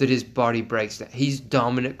that his body breaks down. He's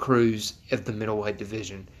Dominic Cruz of the middleweight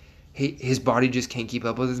division. His body just can't keep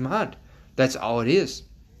up with his mind. That's all it is.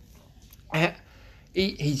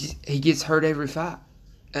 He gets hurt every fight.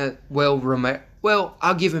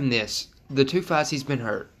 I'll give him this. The 2 fights he's been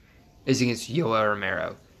hurt is against Yoel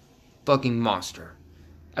Romero. Fucking monster.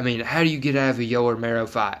 I mean, how do you get out of a Yoel Romero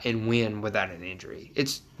fight and win without an injury?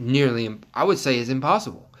 It's I would say it's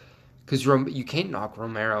impossible. Because you can't knock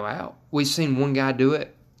Romero out. We've seen one guy do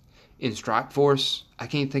it in Strikeforce. I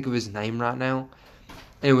can't think of his name right now.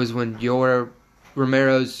 And it was when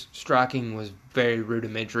Romero's striking was very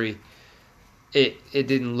rudimentary. It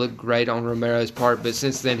didn't look great on Romero's part, but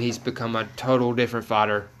since then he's become a total different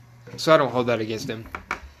fighter. So I don't hold that against him.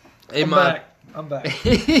 I'm back.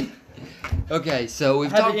 Okay, so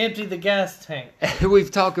we've had to empty the gas tank.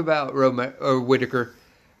 We've talked about Whitaker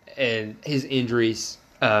and his injuries.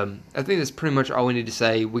 I think that's pretty much all we need to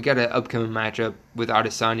say. We got an upcoming matchup with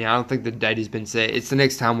Adesanya. I don't think the date has been set. It's the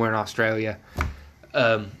next time we're in Australia.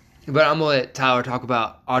 But I'm gonna let Tyler talk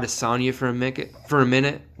about Adesanya for a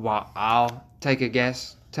minute while I'll take a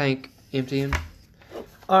gas tank emptying.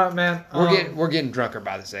 All right, man. We're getting drunker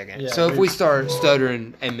by the second. Yeah, so if we start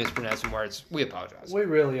stuttering and mispronouncing words, we apologize. We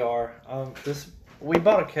really are. We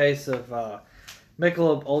bought a case of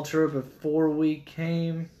Michelob Ultra before we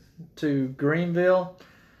came to Greenville.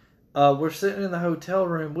 We're sitting in the hotel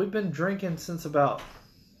room. We've been drinking since about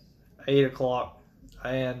 8 o'clock,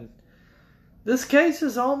 and this case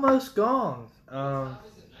is almost gone.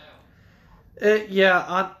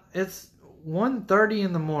 It's 1:30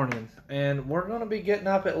 in the morning, and we're going to be getting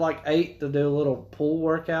up at like 8 to do a little pool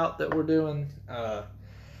workout that we're doing.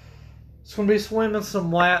 It's going to be swimming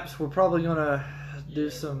some laps. We're probably going to do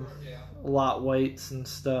some light weights and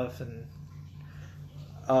stuff. And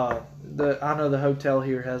I know the hotel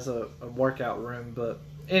here has a workout room, but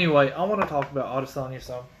anyway, I want to talk about Adesanya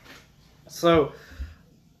some. So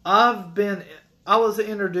I was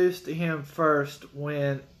introduced to him first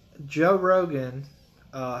when Joe Rogan,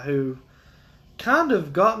 who kind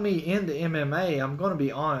of got me into MMA, I'm going to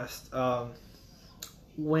be honest,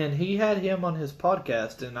 when he had him on his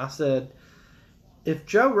podcast, and I said, if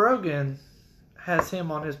Joe Rogan has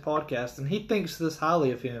him on his podcast and he thinks this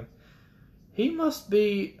highly of him, he must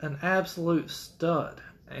be an absolute stud.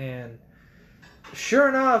 And sure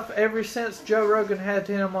enough, ever since Joe Rogan had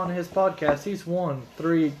him on his podcast, he's won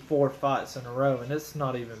 3-4 fights in a row, and it's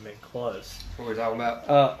not even been close. What are we talking about?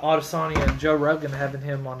 Adesanya and Joe Rogan having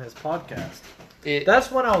him on his podcast.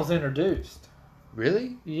 That's when I was introduced.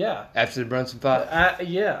 Really? Yeah. After the Brunson fight?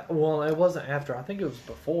 Yeah. Well, it wasn't after. I think it was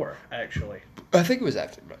before, actually. I think it was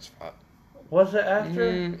after the Brunson fight. Was it after?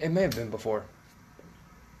 It may have been before.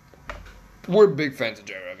 We're big fans of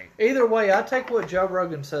Joe Rogan. Either way, I take what Joe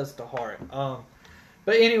Rogan says to heart.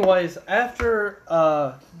 But anyways, after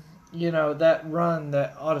that run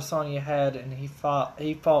that Adesanya had, and he fought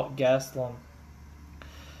Gastelum,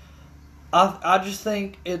 I just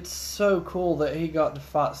think it's so cool that he got to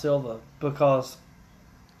fight Silva, because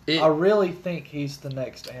I really think he's the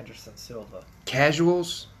next Anderson Silva.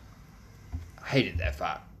 Casuals hated that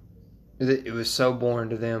fight. It was so boring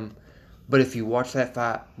to them. But if you watch that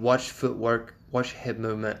fight, watch footwork, watch hip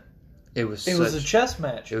movement, it was a chess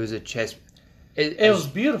match. It was a chess. It was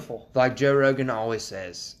beautiful. Like Joe Rogan always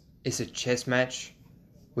says, it's a chess match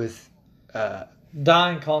with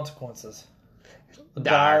Dire consequences.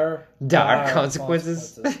 Dire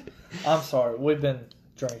consequences. I'm sorry, we've been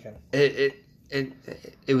drinking. It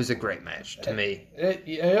was a great match to me.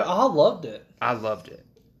 I loved it. I loved it,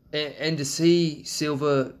 and to see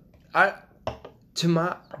Silva,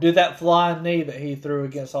 Did that flying knee that he threw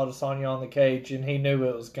against Adesanya on the cage, and he knew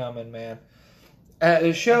it was coming, man.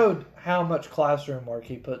 It showed how much classroom work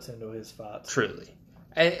he puts into his fights. Truly,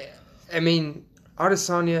 I mean,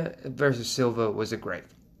 Adesanya versus Silva was a great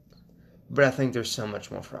fight. But I think there's so much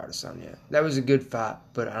more for Adesanya. That was a good fight,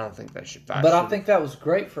 but I don't think that should fight. But I think that was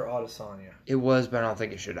great for Adesanya. It was, but I don't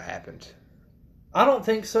think it should have happened. I don't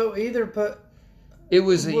think so either, but it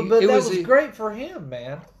was great for him,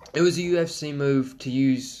 man. It was a UFC move to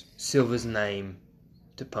use Silva's name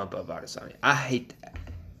to pump up Adesanya. I hate that.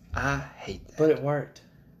 But it worked.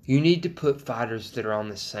 You need to put fighters that are on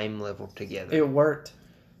the same level together. It worked.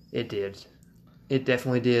 It did. It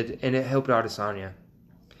definitely did, and it helped Adesanya.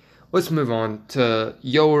 Let's move on to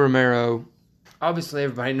Yoel Romero. Obviously,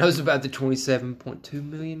 everybody knows about the $27.2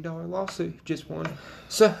 million lawsuit he just won.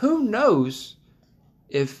 So who knows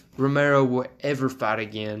if Romero will ever fight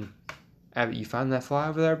again. You find that fly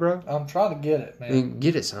over there, bro? I'm trying to get it, man.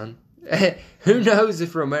 Get it, son. Who knows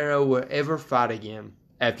if Romero will ever fight again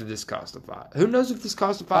after this Costa fight? Who knows if this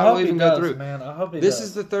Costa fight will even go through? Man. I hope he This does.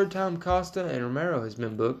 is the third time Costa and Romero has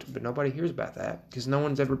been booked, but nobody hears about that because no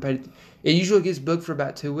one's ever paid. It usually gets booked for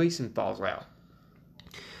about 2 weeks and falls out.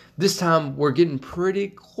 This time we're getting pretty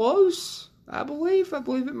close. I believe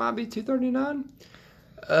it might be 239.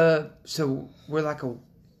 So we're like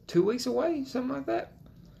 2 weeks away, something like that.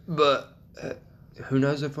 But who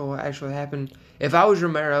knows if it will actually happen. If I was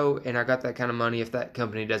Romero and I got that kind of money, if that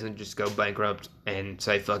company doesn't just go bankrupt and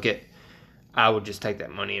say, fuck it, I would just take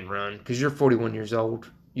that money and run. Because you're 41 years old.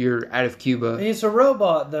 You're out of Cuba. He's a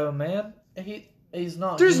robot, though, man. He's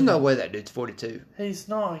not There's human. no way that dude's 42. He's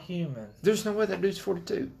not human. There's no way that dude's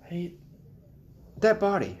 42. That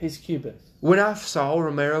body. He's Cuban. When I saw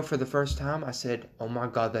Romero for the first time, I said, oh my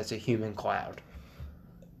God, that's a human cloud.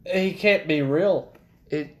 He can't be real.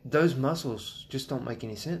 Those muscles just don't make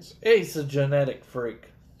any sense. He's a genetic freak.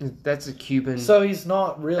 That's a Cuban. So he's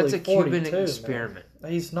not really. That's a 42, Cuban experiment.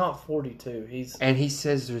 Man. He's not 42. And he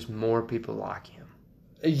says there's more people like him.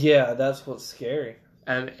 Yeah, that's what's scary.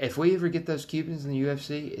 And if we ever get those Cubans in the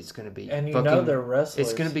UFC, it's going to be. And know they're wrestlers.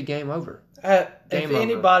 It's going to be game over. If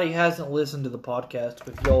anybody hasn't listened to the podcast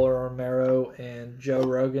with Yoel Romero and Joe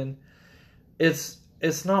Rogan, it's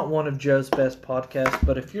not one of Joe's best podcasts.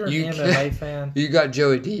 But if you're an MMA fan, you got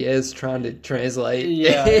Joey Diaz trying to translate.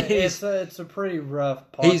 Yeah, it's a pretty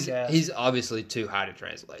rough podcast. He's obviously too high to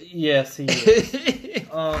translate. Yes, he is.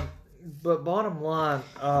 But bottom line,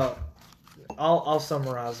 I'll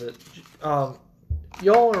summarize it.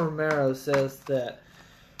 Yoel Romero says that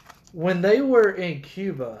when they were in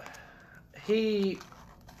Cuba, they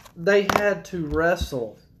had to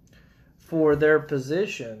wrestle for their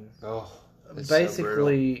position. Oh,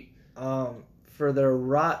 basically, for their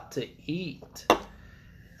right to eat.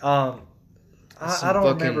 I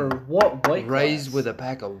don't remember what weight class. Raised with a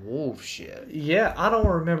pack of wolves shit. Yeah, I don't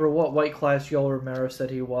remember what weight class Yoel Romero said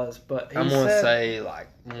he was, but I'm going to say like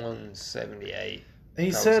 178. He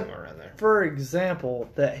said, for example,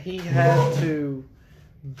 that he had to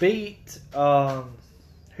beat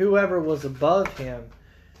whoever was above him,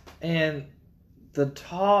 and the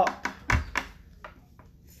top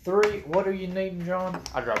three. What are you needing, John?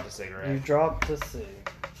 I dropped a cigarette. You dropped a cig.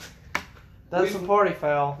 That's a party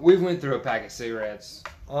foul. We went through a pack of cigarettes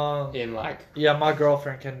in Yeah, my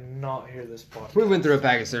girlfriend cannot hear this part. We went through a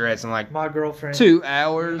pack of cigarettes in my girlfriend. 2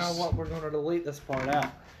 hours. You know what? We're going to delete this part out.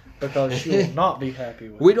 Because she will not be happy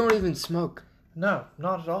with it. We don't even smoke. No,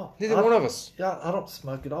 not at all. Neither one of us. Yeah, I don't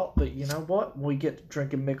smoke at all. But you know what? We get to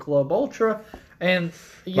drinking Michelob Ultra. And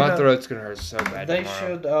my throat's going to hurt so bad They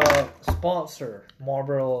tomorrow. should sponsor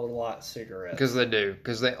Marlboro Light cigarettes. Because they do.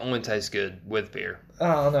 Because they only taste good with beer.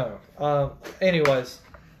 I don't know. Anyways,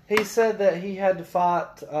 he said that he had to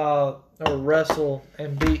fight or wrestle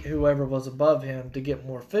and beat whoever was above him to get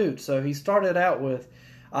more food. So he started out with,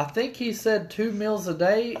 I think he said 2 meals a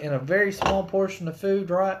day and a very small portion of food,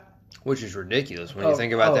 right? Which is ridiculous when you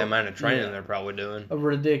think about the amount of training they're probably doing.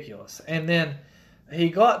 Ridiculous. And then he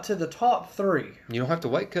got to the top 3. You don't have to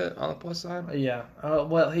weight cut on the plus side? Yeah.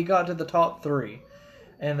 Well, he got to the top 3.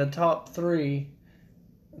 And the top 3,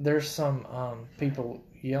 there's some people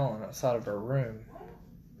yelling outside of our room.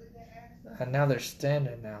 And now they're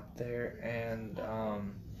standing out there and...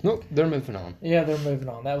 Nope, they're moving on. Yeah, they're moving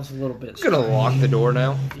on. That was a little bit Gonna lock the door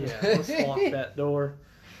now. Yeah, let's lock that door.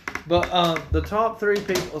 But the top three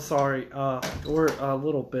people, sorry, we're a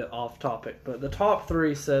little bit off topic, but the top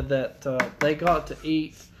three said that they got to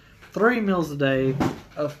eat 3 meals a day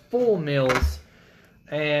of full meals,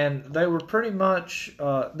 and they were pretty much,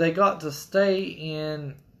 they got to stay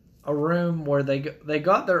in a room where they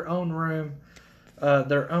got their own room,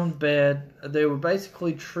 their own bed. They were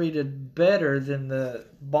basically treated better than the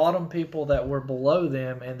bottom people that were below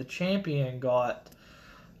them, and the champion got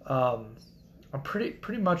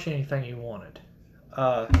pretty much anything he wanted.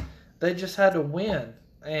 They just had to win,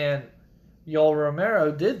 and Yoel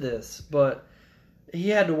Romero did this, but he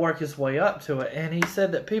had to work his way up to it. And he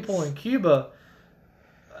said that people in Cuba,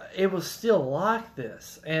 it was still like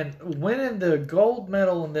this, and winning the gold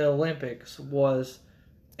medal in the Olympics was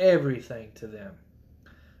everything to them.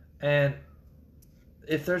 And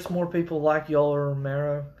if there's more people like Yoel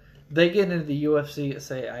Romero, they get into the UFC at,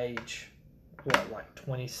 say, age, like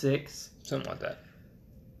 26? Something like that.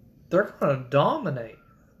 They're going to dominate.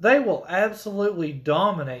 They will absolutely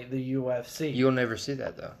dominate the UFC. You'll never see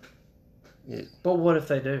that, though. But what if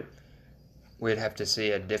they do? We'd have to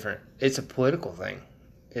see a different... It's a political thing.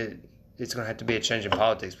 It's going to have to be a change in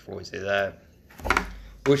politics before we see that.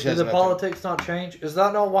 Which Did the politics not change? Is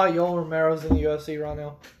that not why Yoel Romero's in the UFC right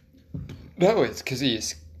now? No, it's because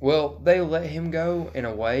he's... Well, they let him go in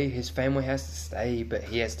a way. His family has to stay, but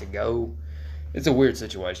he has to go. It's a weird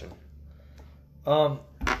situation.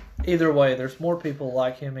 Either way, there's more people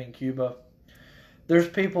like him in Cuba. There's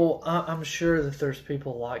people... I'm sure that there's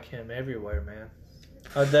people like him everywhere, man.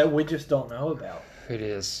 That we just don't know about. It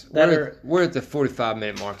is. We're at the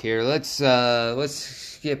 45-minute mark here. Let's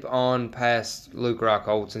skip on past Luke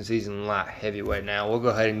Rockhold since he's in light heavyweight now. We'll go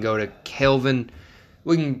ahead and go to Kelvin.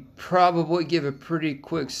 We can probably give a pretty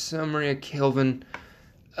quick summary of Kelvin.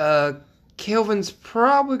 Kelvin's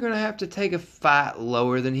probably going to have to take a fight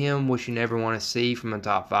lower than him, which you never want to see from a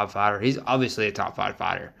top 5 fighter. He's obviously a top 5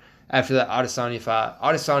 fighter. After that Adesanya fight,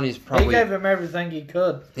 Adesanya's probably... He gave him everything he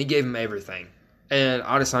could. He gave him everything. And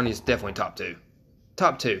Adesanya's definitely top 2.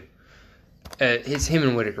 Top 2. It's him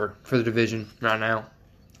and Whittaker for the division right now.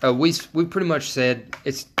 We pretty much said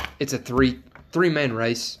it's a three-man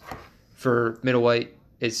race for middleweight.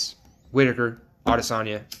 It's Whittaker,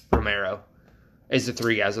 Adesanya, Romero. It's the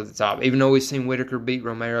 3 guys at the top. Even though we've seen Whittaker beat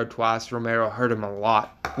Romero twice, Romero hurt him a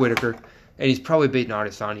lot, Whittaker. And he's probably beaten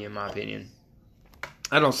Adesanya, in my opinion.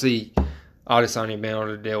 I don't see Adesanya being able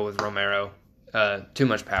to deal with Romero. Too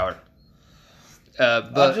much power.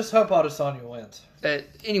 But I just hope Adesanya wins.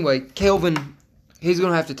 Anyway, Kelvin, he's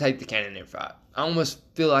going to have to take the Cannonier fight. I almost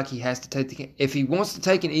feel like he has to take if he wants to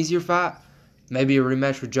take an easier fight, maybe a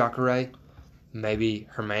rematch with Jacare, maybe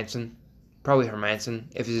Hermansson. Probably Hermansson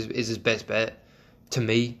is his best bet. To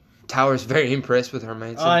me, Tyler's very impressed with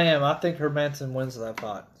Hermansson. I am. I think Hermansson wins that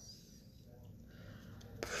fight.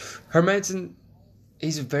 Hermansson,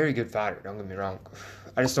 he's a very good fighter, don't get me wrong.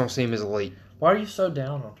 I just don't see him as elite. Why are you so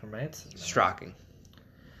down on Hermansson? Striking.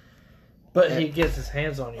 But he gets his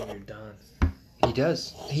hands on you, you're done. He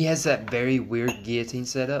does. He has that very weird guillotine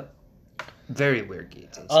setup. Very weird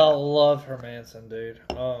guillotine setup. I love Hermansson, dude.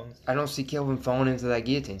 I don't see Kelvin falling into that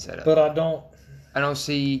guillotine setup. But I don't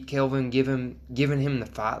see Kelvin giving him the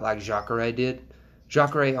fight like Jacare did.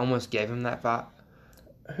 Jacare almost gave him that fight.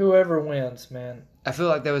 Whoever wins, man. I feel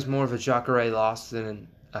like that was more of a Jacare loss than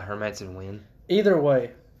a Hermansson win. Either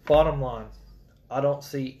way, bottom line, I don't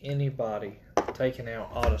see anybody taking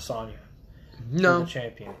out Adesanya. No. The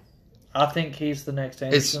champion. I think he's the next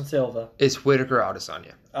Anderson Silva. It's Whittaker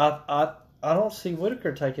Adesanya. I don't see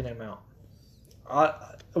Whittaker taking him out.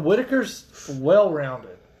 Whittaker's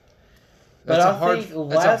well-rounded. But I think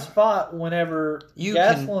last fight, whenever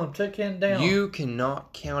Gastelum took him down... You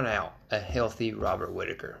cannot count out a healthy Robert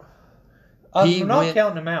Whittaker. I'm not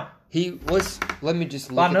counting him out. Let me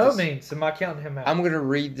just look By at no this. means am I counting him out. I'm going to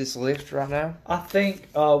read this list right now. I think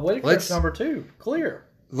Whittaker's number 2. Clear.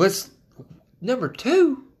 Number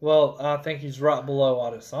 2? Well, I think he's right below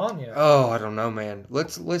Adesanya. Oh, I don't know, man.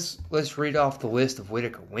 Let's read off the list of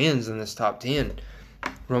Whittaker wins in this top 10.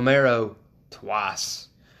 Romero twice.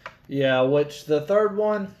 Yeah, which the third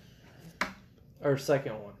one or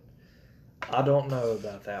second one, I don't know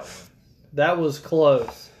about that one. That was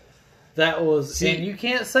close. That was, and you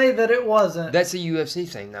can't say that it wasn't. That's a UFC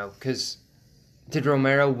thing, though, because did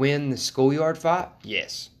Romero win the schoolyard fight?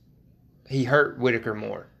 Yes. He hurt Whittaker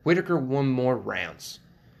more. Whittaker won more rounds.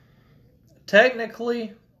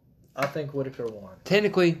 Technically, I think Whittaker won.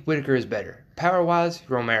 Technically, Whittaker is better. Power-wise,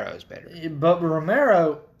 Romero is better. But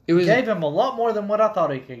Romero gave him a lot more than what I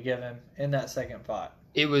thought he could give him in that second fight.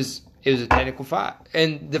 It was a technical fight.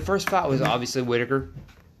 And the first fight was obviously Whittaker.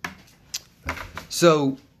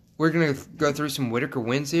 So we're going to go through some Whitaker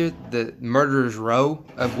wins here. The murderer's row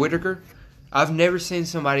of Whitaker. I've never seen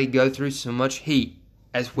somebody go through so much heat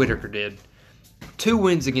as Whitaker did. 2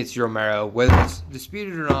 wins against Romero. Whether it's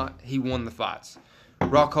disputed or not, he won the fights.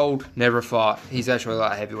 Rockhold never fought. He's actually a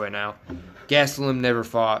lot heavyweight now. Gastelum never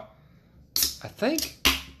fought. I think.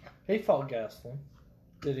 He fought Gastelum.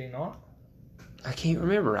 Did he not? I can't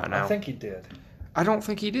remember right now. I think he did. I don't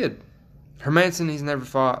think he did. Hermanson, he's never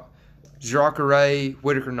fought. Jacare,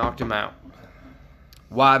 Whitaker knocked him out.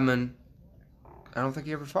 Weidman, I don't think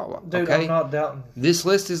he ever fought one. Dude, okay? I'm not doubting. This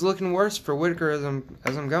list is looking worse for Whitaker as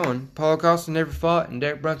I'm going. Paulo Costa never fought, and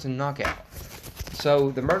Derek Brunson knockout.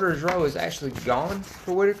 So the murderer's row is actually gone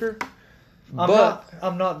for Whitaker.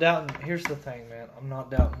 I'm not doubting. Here's the thing, man. I'm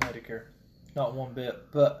not doubting Whitaker, not one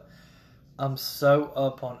bit. But I'm so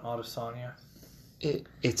up on Adesanya.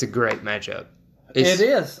 It's a great matchup. It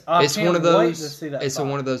is. I it's can't one of those. wait to see that. It's fight.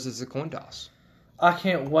 one of those. It's a coin toss. I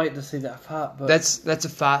can't wait to see that fight. But that's a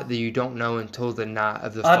fight that you don't know until the night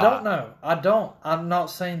of the fight. I don't know. I don't. I'm not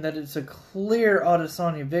saying that it's a clear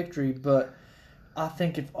Adesanya victory, but I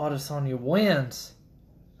think if Adesanya wins,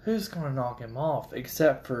 who's going to knock him off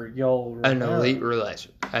except for Yoel Romero?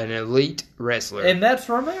 An elite wrestler. And that's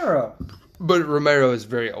Romero. But Romero is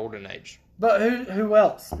very old in age. But who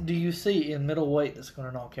else do you see in middleweight that's going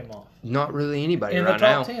to knock him off? Not really anybody in right the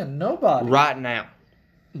top now. 10, nobody. Right now.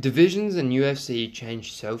 Divisions in UFC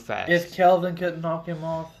change so fast. If Kelvin couldn't knock him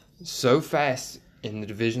off. So fast in the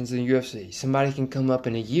divisions in UFC. Somebody can come up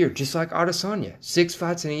in a year, just like Adesanya. 6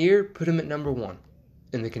 fights in a year, put him at number 1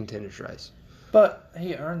 in the contenders race. But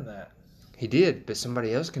he earned that. He did, but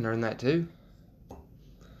somebody else can earn that too.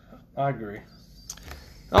 I agree.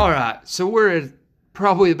 All right, so we're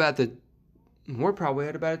probably at about a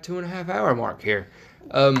 2.5 hour mark here.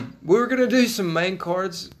 We were going to do some main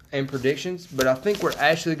cards and predictions, but I think we're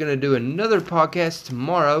actually going to do another podcast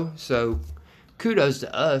tomorrow, so kudos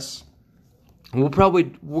to us. We're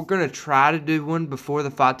going to try to do one before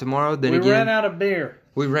the fight tomorrow. Then we ran out of beer.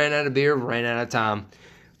 We ran out of beer, ran out of time.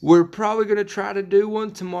 We're probably going to try to do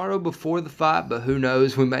one tomorrow before the fight, but who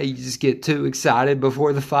knows? We may just get too excited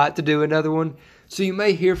before the fight to do another one. So you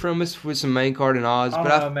may hear from us with some main card and odds. I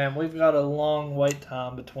don't know, man. We've got a long wait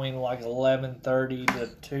time between like 11:30 to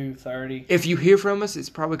 2:30. If you hear from us, it's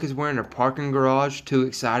probably because we're in a parking garage, too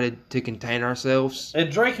excited to contain ourselves.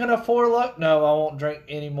 And drinking a Four Loko? No, I won't drink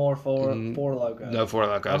any more Four Loko. No Four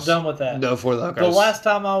Locos. I'm done with that. No Four Locos. The last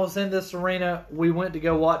time I was in this arena, we went to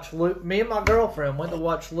go watch Luke. Me and my girlfriend went to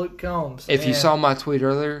watch Luke Combs. If you saw my tweet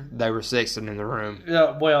earlier, they were sexting in the room.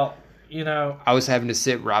 Yeah, well, you know, I was having to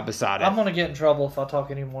sit right beside it. I'm gonna get in trouble if I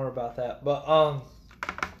talk any more about that. But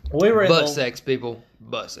we were in butt sex, people.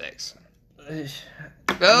 Butt sex.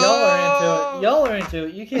 Y'all are into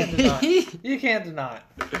it. You can't deny it. You can't deny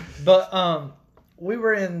it. But we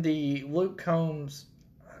were in the Luke Combs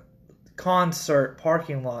concert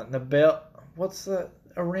parking lot in the what's the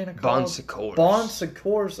arena called? Bon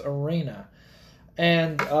Secours Arena.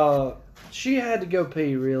 And she had to go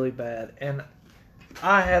pee really bad, and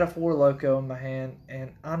I had a Four Loko in my hand,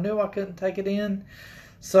 and I knew I couldn't take it in.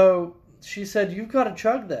 So she said, "You've got to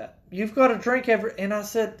chug that. You've got to drink every." And I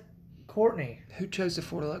said, "Courtney, who chose the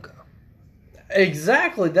Four Loko?"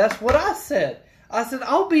 Exactly. That's what I said. I said,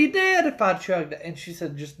 "I'll be dead if I chugged it." And she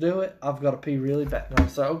said, "Just do it. I've got to pee really bad." And I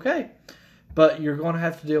said, "Okay, but you're going to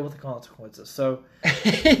have to deal with the consequences." So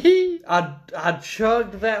I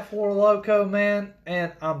chugged that Four Loko, man,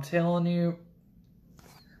 and I'm telling you.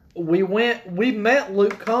 We met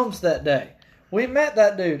Luke Combs that day. We met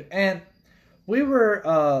that dude, and we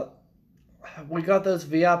got those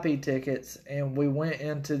VIP tickets, and we went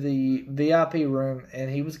into the VIP room,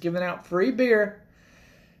 and he was giving out free beer.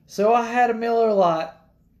 So I had a Miller Lite,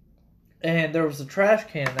 and there was a trash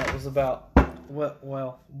can that was about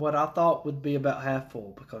what I thought would be about half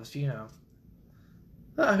full, because you know,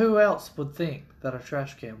 who else would think that a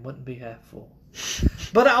trash can wouldn't be half full?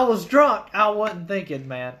 But I was drunk. I wasn't thinking,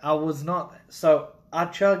 man. I was not. So I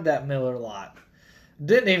chugged that Miller Lite.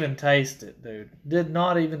 Didn't even taste it, dude. Did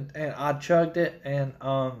not even. And I chugged it, and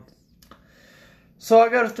so I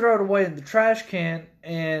got to throw it away in the trash can,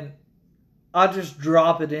 and I just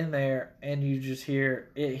drop it in there, and you just hear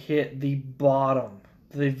it hit the bottom,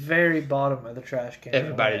 the very bottom of the trash can.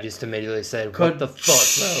 Everybody just immediately said, "What the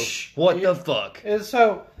fuck, bro? What the fuck?" And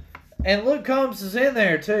so. And Luke Combs is in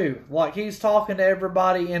there, too. Like, he's talking to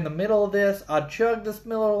everybody in the middle of this. I chug this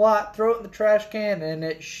Miller Lite, throw it in the trash can, and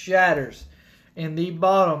it shatters in the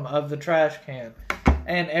bottom of the trash can.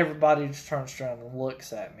 And everybody just turns around and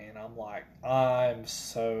looks at me. And I'm like, I'm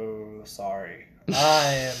so sorry. I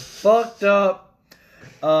am fucked up.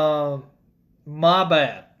 My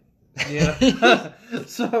bad. Yeah.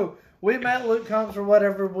 So we met Luke Combs or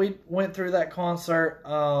whatever. We went through that concert.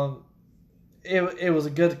 It was a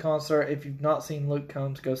good concert. If you've not seen Luke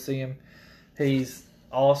Combs, go see him. He's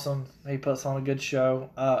awesome. He puts on a good show,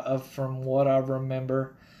 from what I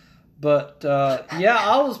remember. But yeah,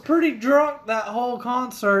 I was pretty drunk that whole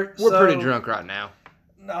concert. We're pretty drunk right now.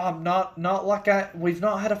 I'm not like we've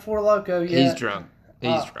not had a Four Loko yet. He's drunk.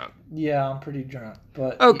 He's drunk. Yeah, I'm pretty drunk.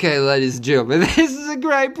 But okay, ladies and gentlemen, this is a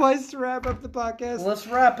great place to wrap up the podcast. Let's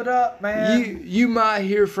wrap it up, man. You might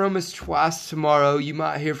hear from us twice tomorrow. You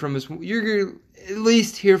might hear from us. You're gonna at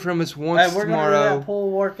least hear from us once we're tomorrow. We're gonna do that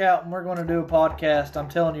pool workout, and we're gonna do a podcast. I'm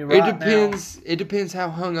telling you right now. It depends how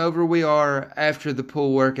hungover we are after the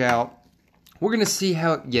pool workout. We're gonna see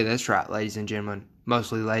how. Yeah, that's right, ladies and gentlemen.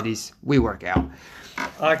 Mostly ladies. We work out.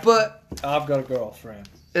 But I've got a girlfriend.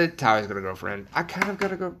 Tyler's got a girlfriend. I kind of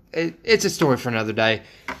got a girl. It's a story for another day.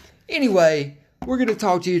 Anyway, we're going to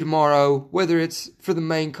talk to you tomorrow, whether it's for the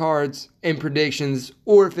main cards and predictions,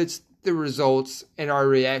 or if it's the results and our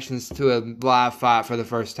reactions to a live fight for the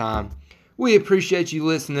first time. We appreciate you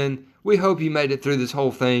listening. We hope you made it through this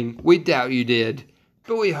whole thing. We doubt you did,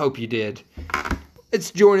 but we hope you did. Let's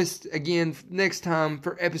join us again next time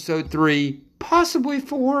for episode 3, possibly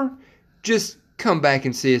 4. Just come back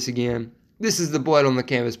and see us again. This is the Blood on the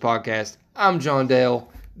Canvas podcast. I'm John Dale.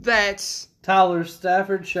 That's Tyler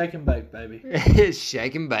Stafford. Shake and bake, baby. It's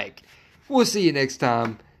shake and bake. We'll see you next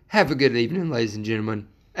time. Have a good evening, ladies and gentlemen.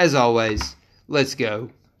 As always, let's go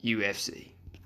UFC.